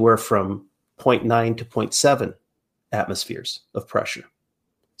 anywhere from 0.9 to 0.7 atmospheres of pressure.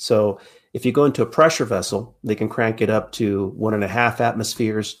 So if you go into a pressure vessel, they can crank it up to 1.5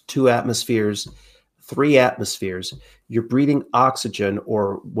 atmospheres, 2 atmospheres, 3 atmospheres. You're breathing oxygen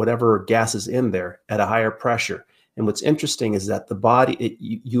or whatever gas is in there at a higher pressure. And what's interesting is that the body,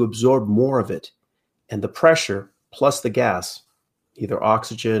 you absorb more of it, and the pressure plus the gas, either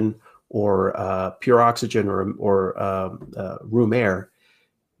oxygen or pure oxygen or room air,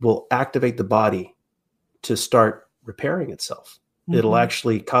 will activate the body to start repairing itself. It'll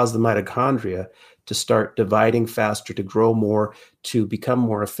actually cause the mitochondria to start dividing faster, to grow more, to become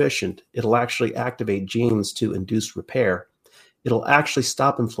more efficient. It'll actually activate genes to induce repair. It'll actually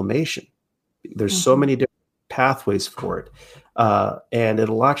stop inflammation. There's so many different pathways for it. And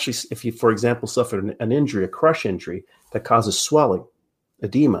it'll actually, if you, for example, suffer an injury, a crush injury that causes swelling,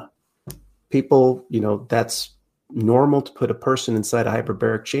 edema, people, that's normal to put a person inside a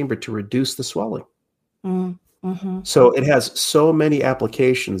hyperbaric chamber to reduce the swelling. So it has so many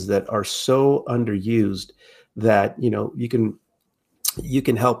applications that are so underused that, you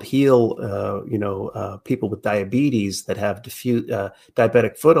can help heal, people with diabetes that have diffuse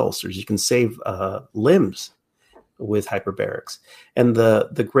diabetic foot ulcers. You can save limbs with hyperbarics. And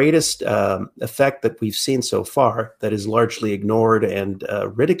the greatest effect that we've seen so far that is largely ignored and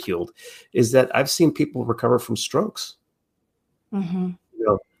ridiculed is that I've seen people recover from strokes.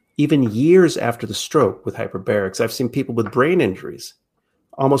 Even years after the stroke with hyperbarics, I've seen people with brain injuries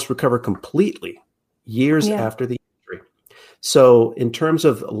almost recover completely years after the injury. So in terms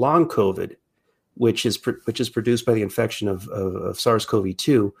of long COVID, which is produced by the infection of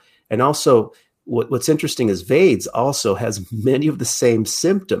SARS-CoV-2. And also, what's interesting is VAIDS also has many of the same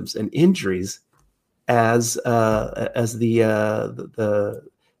symptoms and injuries as the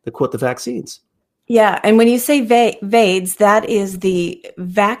vaccines. Yeah, and when you say VAIDS, that is the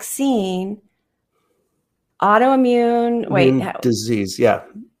vaccine autoimmune disease. Yeah.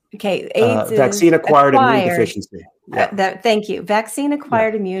 Okay, AIDS vaccine acquired immune deficiency. Yeah. Thank you. Vaccine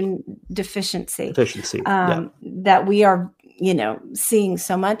acquired immune deficiency. Yeah. That we are, seeing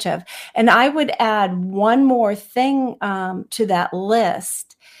so much of. And I would add one more thing to that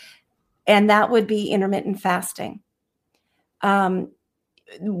list, and that would be intermittent fasting.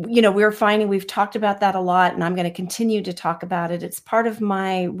 We're finding, we've talked about that a lot, and I'm going to continue to talk about it. It's part of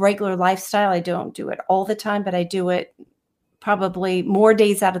my regular lifestyle. I don't do it all the time, but I do it probably more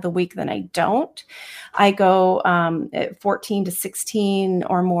days out of the week than I don't. I go 14 to 16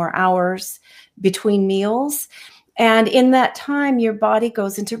 or more hours between meals. And in that time, your body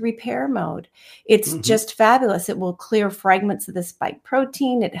goes into repair mode. It's just fabulous. It will clear fragments of the spike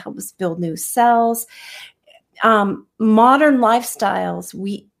protein. It helps build new cells. Modern lifestyles,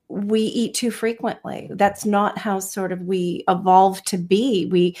 we eat too frequently. That's not how sort of we evolved to be.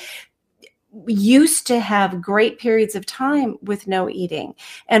 We used to have great periods of time with no eating,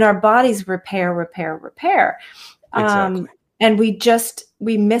 and our bodies repair. Exactly. And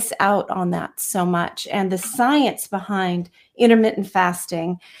we miss out on that so much. And the science behind intermittent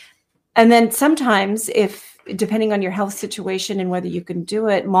fasting, and then sometimes, depending on your health situation and whether you can do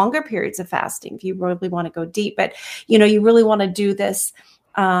it, longer periods of fasting, if you really want to go deep, but you really want to do this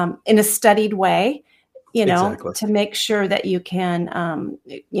in a studied way, Exactly. to make sure that you can,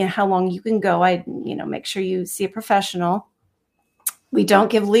 how long you can go. Make sure you see a professional. We don't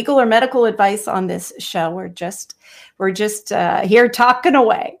give legal or medical advice on this show. We're just here talking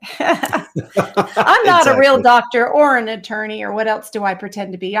away. I'm not a real doctor or an attorney, or what else do I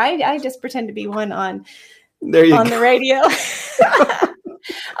pretend to be? I just pretend to be one on the radio.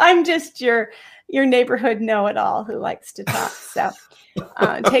 I'm just your neighborhood know-it-all who likes to talk. So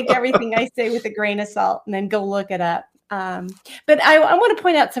take everything I say with a grain of salt, and then go look it up. But I want to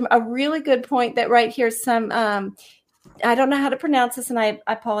point out a really good point that right here, I don't know how to pronounce this, and I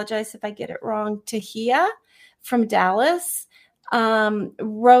apologize if I get it wrong. Tahia from Dallas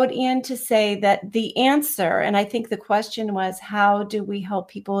wrote in to say that the answer, and I think the question was, how do we help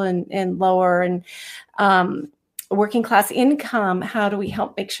people in lower and working class income? How do we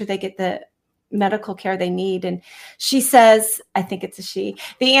help make sure they get the medical care they need? And she says, I think it's a she,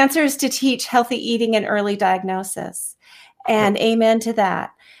 the answer is to teach healthy eating and early diagnosis. And amen to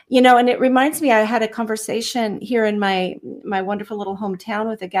that. And it reminds me, I had a conversation here in my wonderful little hometown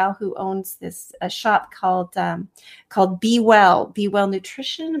with a gal who owns a shop called Be Well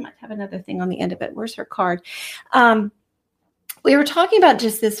Nutrition. I might have another thing on the end of it. Where's her card? We were talking about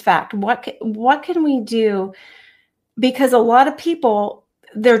just this fact. What can we do? Because a lot of people,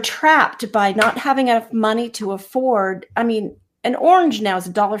 they're trapped by not having enough money to afford. I mean, an orange now is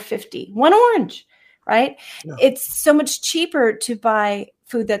 $1.50. One orange, right? Yeah. It's so much cheaper to buy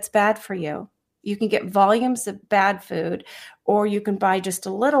food that's bad for you. You can get volumes of bad food, or you can buy just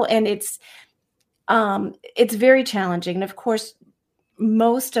a little, and it's very challenging. And of course,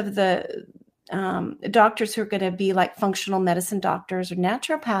 most of the doctors who are going to be like functional medicine doctors or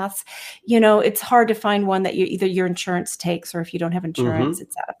naturopaths, it's hard to find one that either your insurance takes, or if you don't have insurance,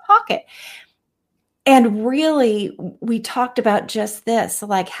 it's out of pocket. And really, we talked about just this,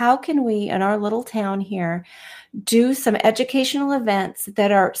 like, how can we in our little town here do some educational events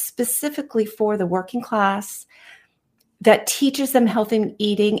that are specifically for the working class, that teaches them healthy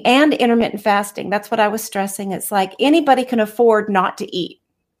eating and intermittent fasting. That's what I was stressing. It's like anybody can afford not to eat.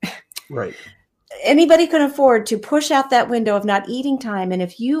 Right. Anybody can afford to push out that window of not eating time. And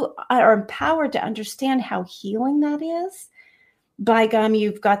if you are empowered to understand how healing that is, by gum,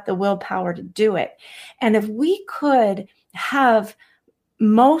 you've got the willpower to do it. And if we could have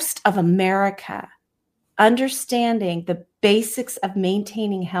most of America understanding the basics of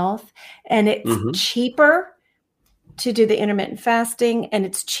maintaining health, and it's cheaper to do the intermittent fasting, and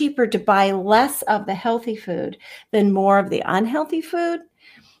it's cheaper to buy less of the healthy food than more of the unhealthy food.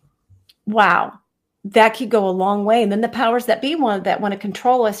 Wow, that could go a long way. And then the powers that be want to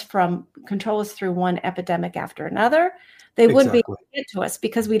control us through one epidemic after another. They wouldn't be able to get to us,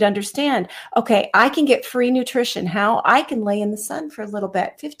 because we'd understand, okay, I can get free nutrition. How? I can lay in the sun for a little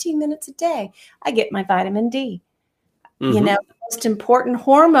bit, 15 minutes a day. I get my vitamin D. The most important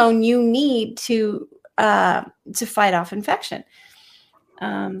hormone you need to fight off infection.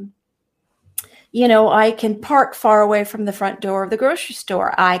 I can park far away from the front door of the grocery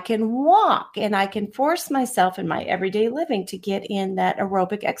store. I can walk, and I can force myself in my everyday living to get in that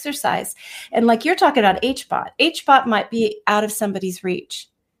aerobic exercise. And like you're talking about HBOT might be out of somebody's reach.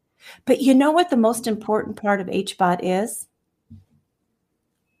 But you know what the most important part of HBOT is?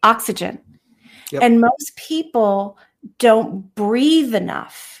 Oxygen. Yep. And most people don't breathe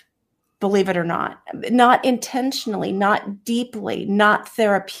enough, believe it or not intentionally, not deeply, not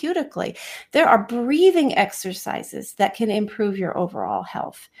therapeutically. There are breathing exercises that can improve your overall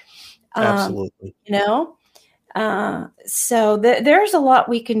health. Absolutely. So there's a lot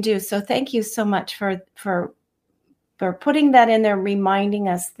we can do. So thank you so much for putting that in there, reminding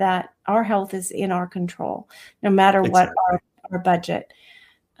us that our health is in our control, no matter what our budget.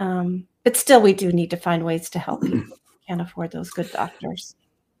 But still, we do need to find ways to help people who can't afford those good doctors.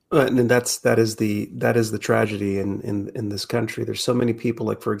 And that is the tragedy in this country. There's so many people,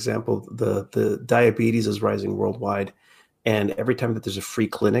 like, for example, the diabetes is rising worldwide. And every time that there's a free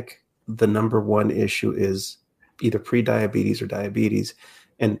clinic, the number one issue is either pre-diabetes or diabetes.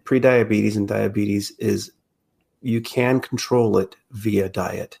 And pre-diabetes and diabetes is, you can control it via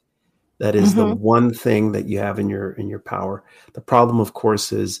diet. That is the one thing that you have in your power. The problem, of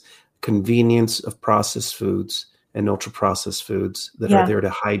course, is convenience of processed foods and ultra-processed foods that are there to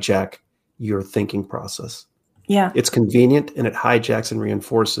hijack your thinking process. Yeah. It's convenient, and it hijacks and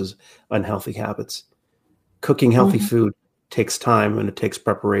reinforces unhealthy habits. Cooking healthy food takes time, and it takes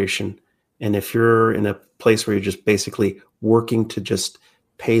preparation. And if you're in a place where you're just basically working to just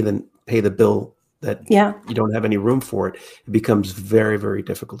pay the bill that you don't have any room for it becomes very, very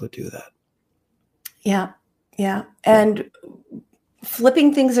difficult to do that. Yeah. Yeah. And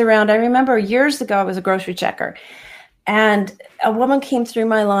flipping things around. I remember years ago, I was a grocery checker, and a woman came through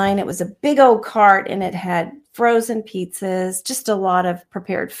my line. It was a big old cart, and it had frozen pizzas, just a lot of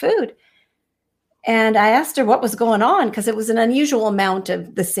prepared food. And I asked her what was going on, because it was an unusual amount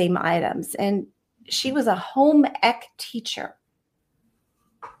of the same items. And she was a home ec teacher.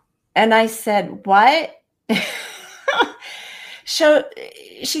 And I said, what? So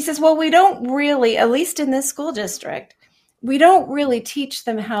she says, well, we don't really, at least in this school district, we don't really teach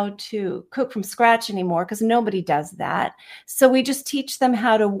them how to cook from scratch anymore, because nobody does that. So we just teach them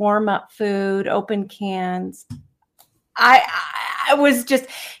how to warm up food, open cans. I was just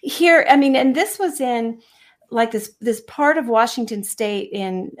here. I mean, and this was in like this part of Washington State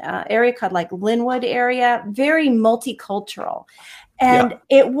in area called like Linwood area, very multicultural. And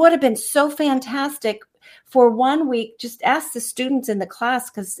it would have been so fantastic for 1 week, just ask the students in the class,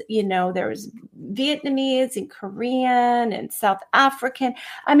 because, there was Vietnamese and Korean and South African.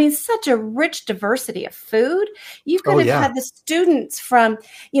 I mean, such a rich diversity of food. You could have had the students from,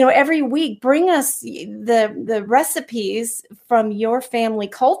 every week bring us the recipes from your family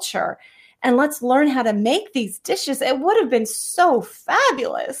culture, and let's learn how to make these dishes. It would have been so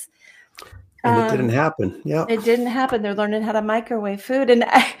fabulous. And it didn't happen. Yeah. It didn't happen. They're learning how to microwave food. And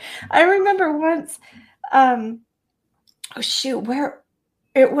I remember once, where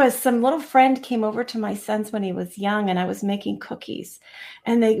it was, some little friend came over to my son's when he was young, and I was making cookies,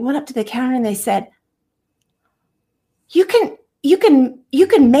 and they went up to the counter and they said, you can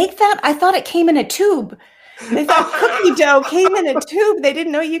make that? I thought it came in a tube. They thought cookie dough came in a tube. They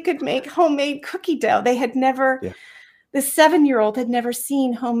didn't know you could make homemade cookie dough. They had never, the 7-year-old had never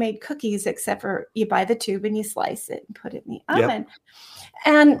seen homemade cookies, except for you buy the tube and you slice it and put it in the oven.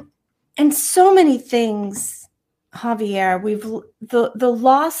 And so many things, Javier, we've the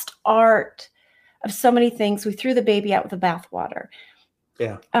lost art of so many things. We threw the baby out with the bathwater.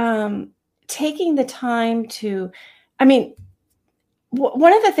 Yeah. Taking the time to,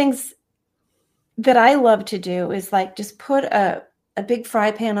 one of the things that I love to do is like just put a big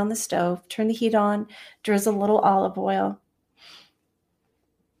fry pan on the stove, turn the heat on, drizzle a little olive oil,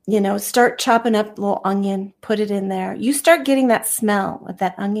 start chopping up a little onion, put it in there. You start getting that smell of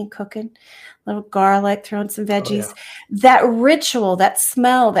that onion cooking, little garlic, throwing some veggies, that ritual, that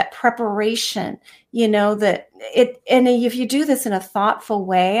smell, that preparation, and if you do this in a thoughtful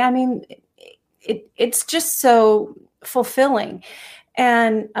way, it's just so fulfilling.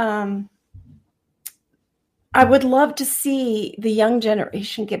 And, I would love to see the young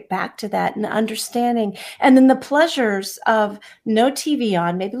generation get back to that and understanding, and then the pleasures of no TV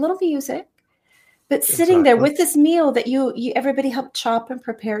on, maybe a little music, but sitting there with this meal that you everybody helped chop and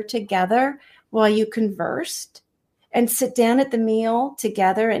prepare together while you conversed, and sit down at the meal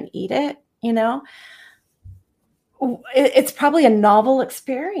together and eat it. It's probably a novel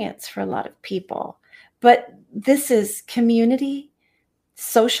experience for a lot of people, but this is community,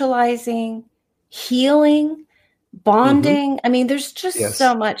 socializing, healing, bonding. There's just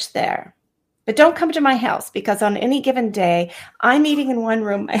so much there. But don't come to my house, because on any given day, I'm eating in one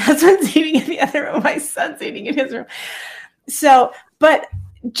room, my husband's eating in the other room, my son's eating in his room. So, but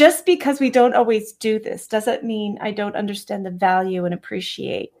just because we don't always do this doesn't mean I don't understand the value and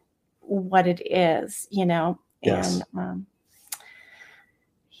appreciate what it is, you know? Yes. And,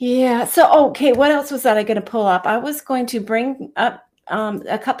 yeah. So, okay. What else was that I going to pull up? I was going to bring up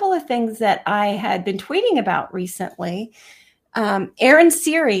a couple of things that I had been tweeting about recently. Aaron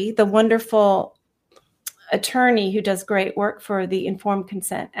Seary, the wonderful attorney who does great work for the Informed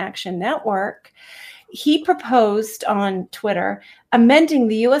Consent Action Network, he proposed on Twitter amending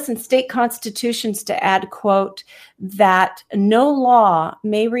the U.S. and state constitutions to add, quote, that no law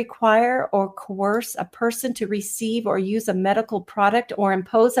may require or coerce a person to receive or use a medical product or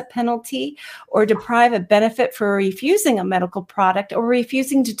impose a penalty or deprive a benefit for refusing a medical product or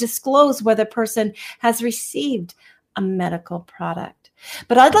refusing to disclose whether a person has received a medical product.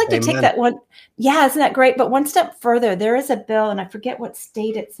 But I'd like to take that one. Yeah, isn't that great? But one step further, there is a bill, and I forget what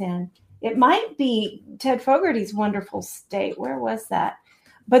state it's in. It might be Ted Fogarty's wonderful state. Where was that?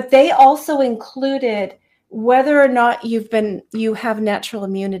 But they also included whether or not you have natural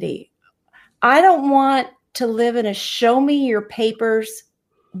immunity. I don't want to live in a show me your papers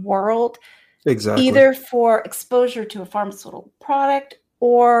world. Exactly. Either for exposure to a pharmaceutical product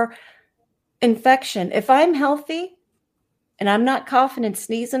or infection. If I'm healthy and I'm not coughing and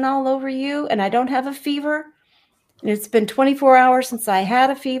sneezing all over you and I don't have a fever, and it's been 24 hours since I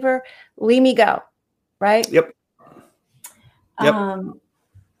had a fever, leave me go. Right? Yep.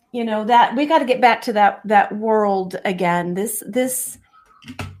 You know, that we got to get back to that world again.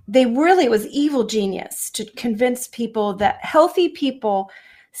 They really was evil genius to convince people that healthy people,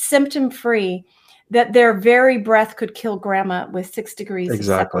 symptom-free, that their very breath could kill grandma with 6 degrees of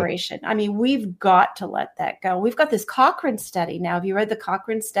separation. I mean, we've got to let that go. We've got this Cochrane study now. Have you read the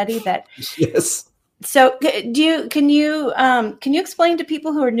Cochrane study that? Yes. So can you explain to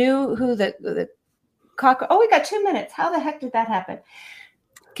people who are new who the Cochrane? Oh, we got 2 minutes. How the heck did that happen?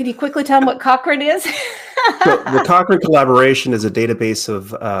 Can you quickly tell them what Cochrane is? So the Cochrane Collaboration is a database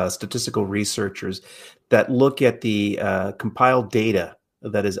of statistical researchers that look at the compiled data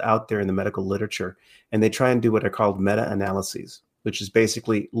that is out there in the medical literature, and they try and do what are called meta-analyses, which is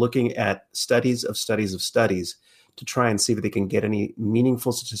basically looking at studies of studies to try and see if they can get any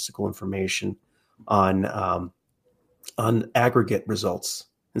meaningful statistical information on aggregate results.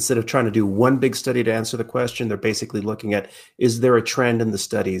 Instead of trying to do one big study to answer the question, they're basically looking at, is there a trend in the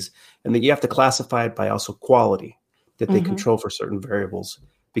studies? And then you have to classify it by also quality, that they control for certain variables,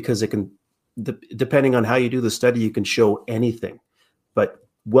 because it can, depending on how you do the study, you can show anything. But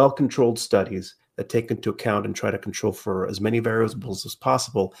well-controlled studies that take into account and try to control for as many variables as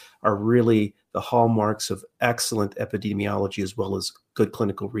possible are really the hallmarks of excellent epidemiology as well as good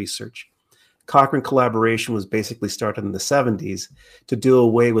clinical research. Cochrane Collaboration was basically started in the 70s to do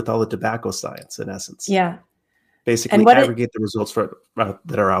away with all the tobacco science, in essence. Yeah. Basically aggregate the results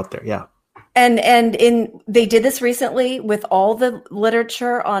that are out there. Yeah. And they did this recently with all the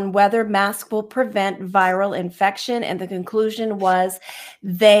literature on whether masks will prevent viral infection, and the conclusion was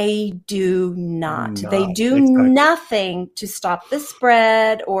they do not. They do nothing to stop the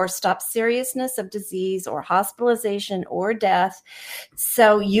spread or stop seriousness of disease or hospitalization or death.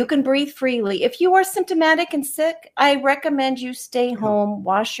 So you can breathe freely. If you are symptomatic and sick, I recommend you stay home,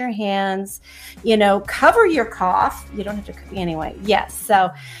 wash your hands, cover your cough. You don't have to anyway. Yes. So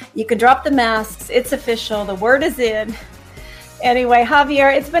you can drop the masks. It's official. The word is in. Anyway,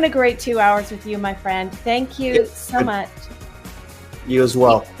 Javier, it's been a great 2 hours with you, my friend. Thank you so much. You as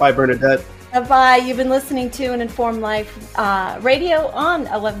well. Bye, Bernadette. Bye. You've been listening to an Informed Life Radio on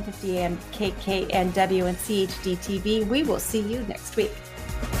 1150 AM KKNW and CHD TV. We will see you next week.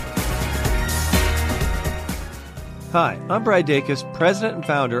 Hi, I'm Brad Dacus, president and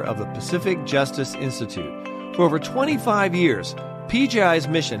founder of the Pacific Justice Institute. For over 25 years, PJI's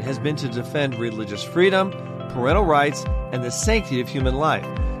mission has been to defend religious freedom, parental rights, and the sanctity of human life.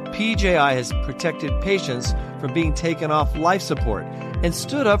 PJI has protected patients from being taken off life support and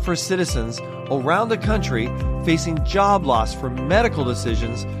stood up for citizens around the country facing job loss for medical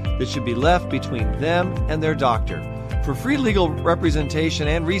decisions that should be left between them and their doctor. For free legal representation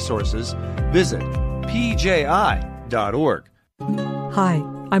and resources, visit pji.org. Hi,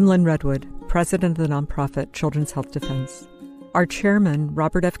 I'm Lynn Redwood, president of the nonprofit Children's Health Defense. Our chairman,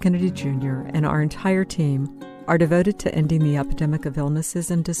 Robert F. Kennedy Jr., and our entire team are devoted to ending the epidemic of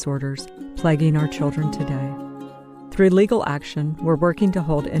illnesses and disorders plaguing our children today. Through legal action, we're working to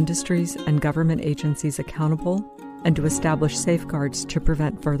hold industries and government agencies accountable and to establish safeguards to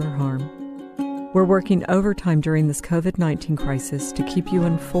prevent further harm. We're working overtime during this COVID-19 crisis to keep you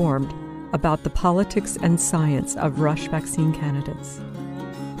informed about the politics and science of rush vaccine candidates.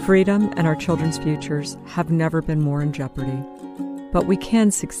 Freedom and our children's futures have never been more in jeopardy. But we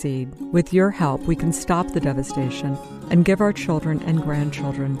can succeed. With your help, we can stop the devastation and give our children and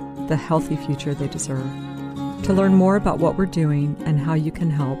grandchildren the healthy future they deserve. To learn more about what we're doing and how you can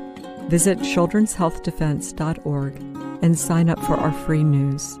help, visit childrenshealthdefense.org and sign up for our free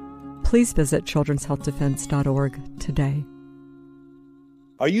news. Please visit childrenshealthdefense.org today.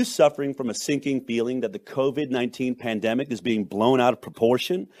 Are you suffering from a sinking feeling that the COVID-19 pandemic is being blown out of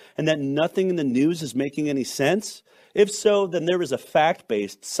proportion and that nothing in the news is making any sense? If so, then there is a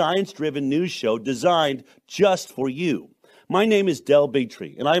fact-based, science-driven news show designed just for you. My name is Del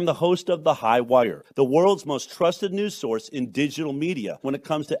Bigtree, and I am the host of The High Wire, the world's most trusted news source in digital media when it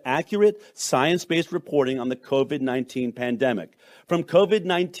comes to accurate, science-based reporting on the COVID-19 pandemic. From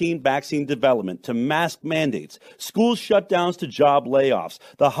COVID-19 vaccine development to mask mandates, school shutdowns to job layoffs,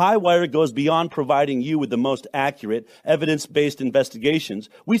 The High Wire goes beyond providing you with the most accurate, evidence-based investigations.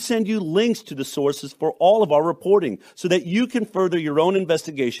 We send you links to the sources for all of our reporting so that you can further your own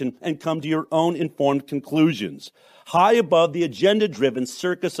investigation and come to your own informed conclusions. High above the agenda-driven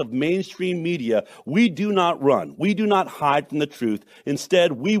circus of mainstream media, we do not run. We do not hide from the truth.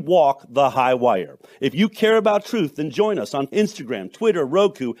 Instead, we walk the high wire. If you care about truth, then join us on Instagram, Twitter,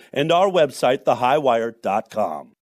 Roku, and our website, thehighwire.com.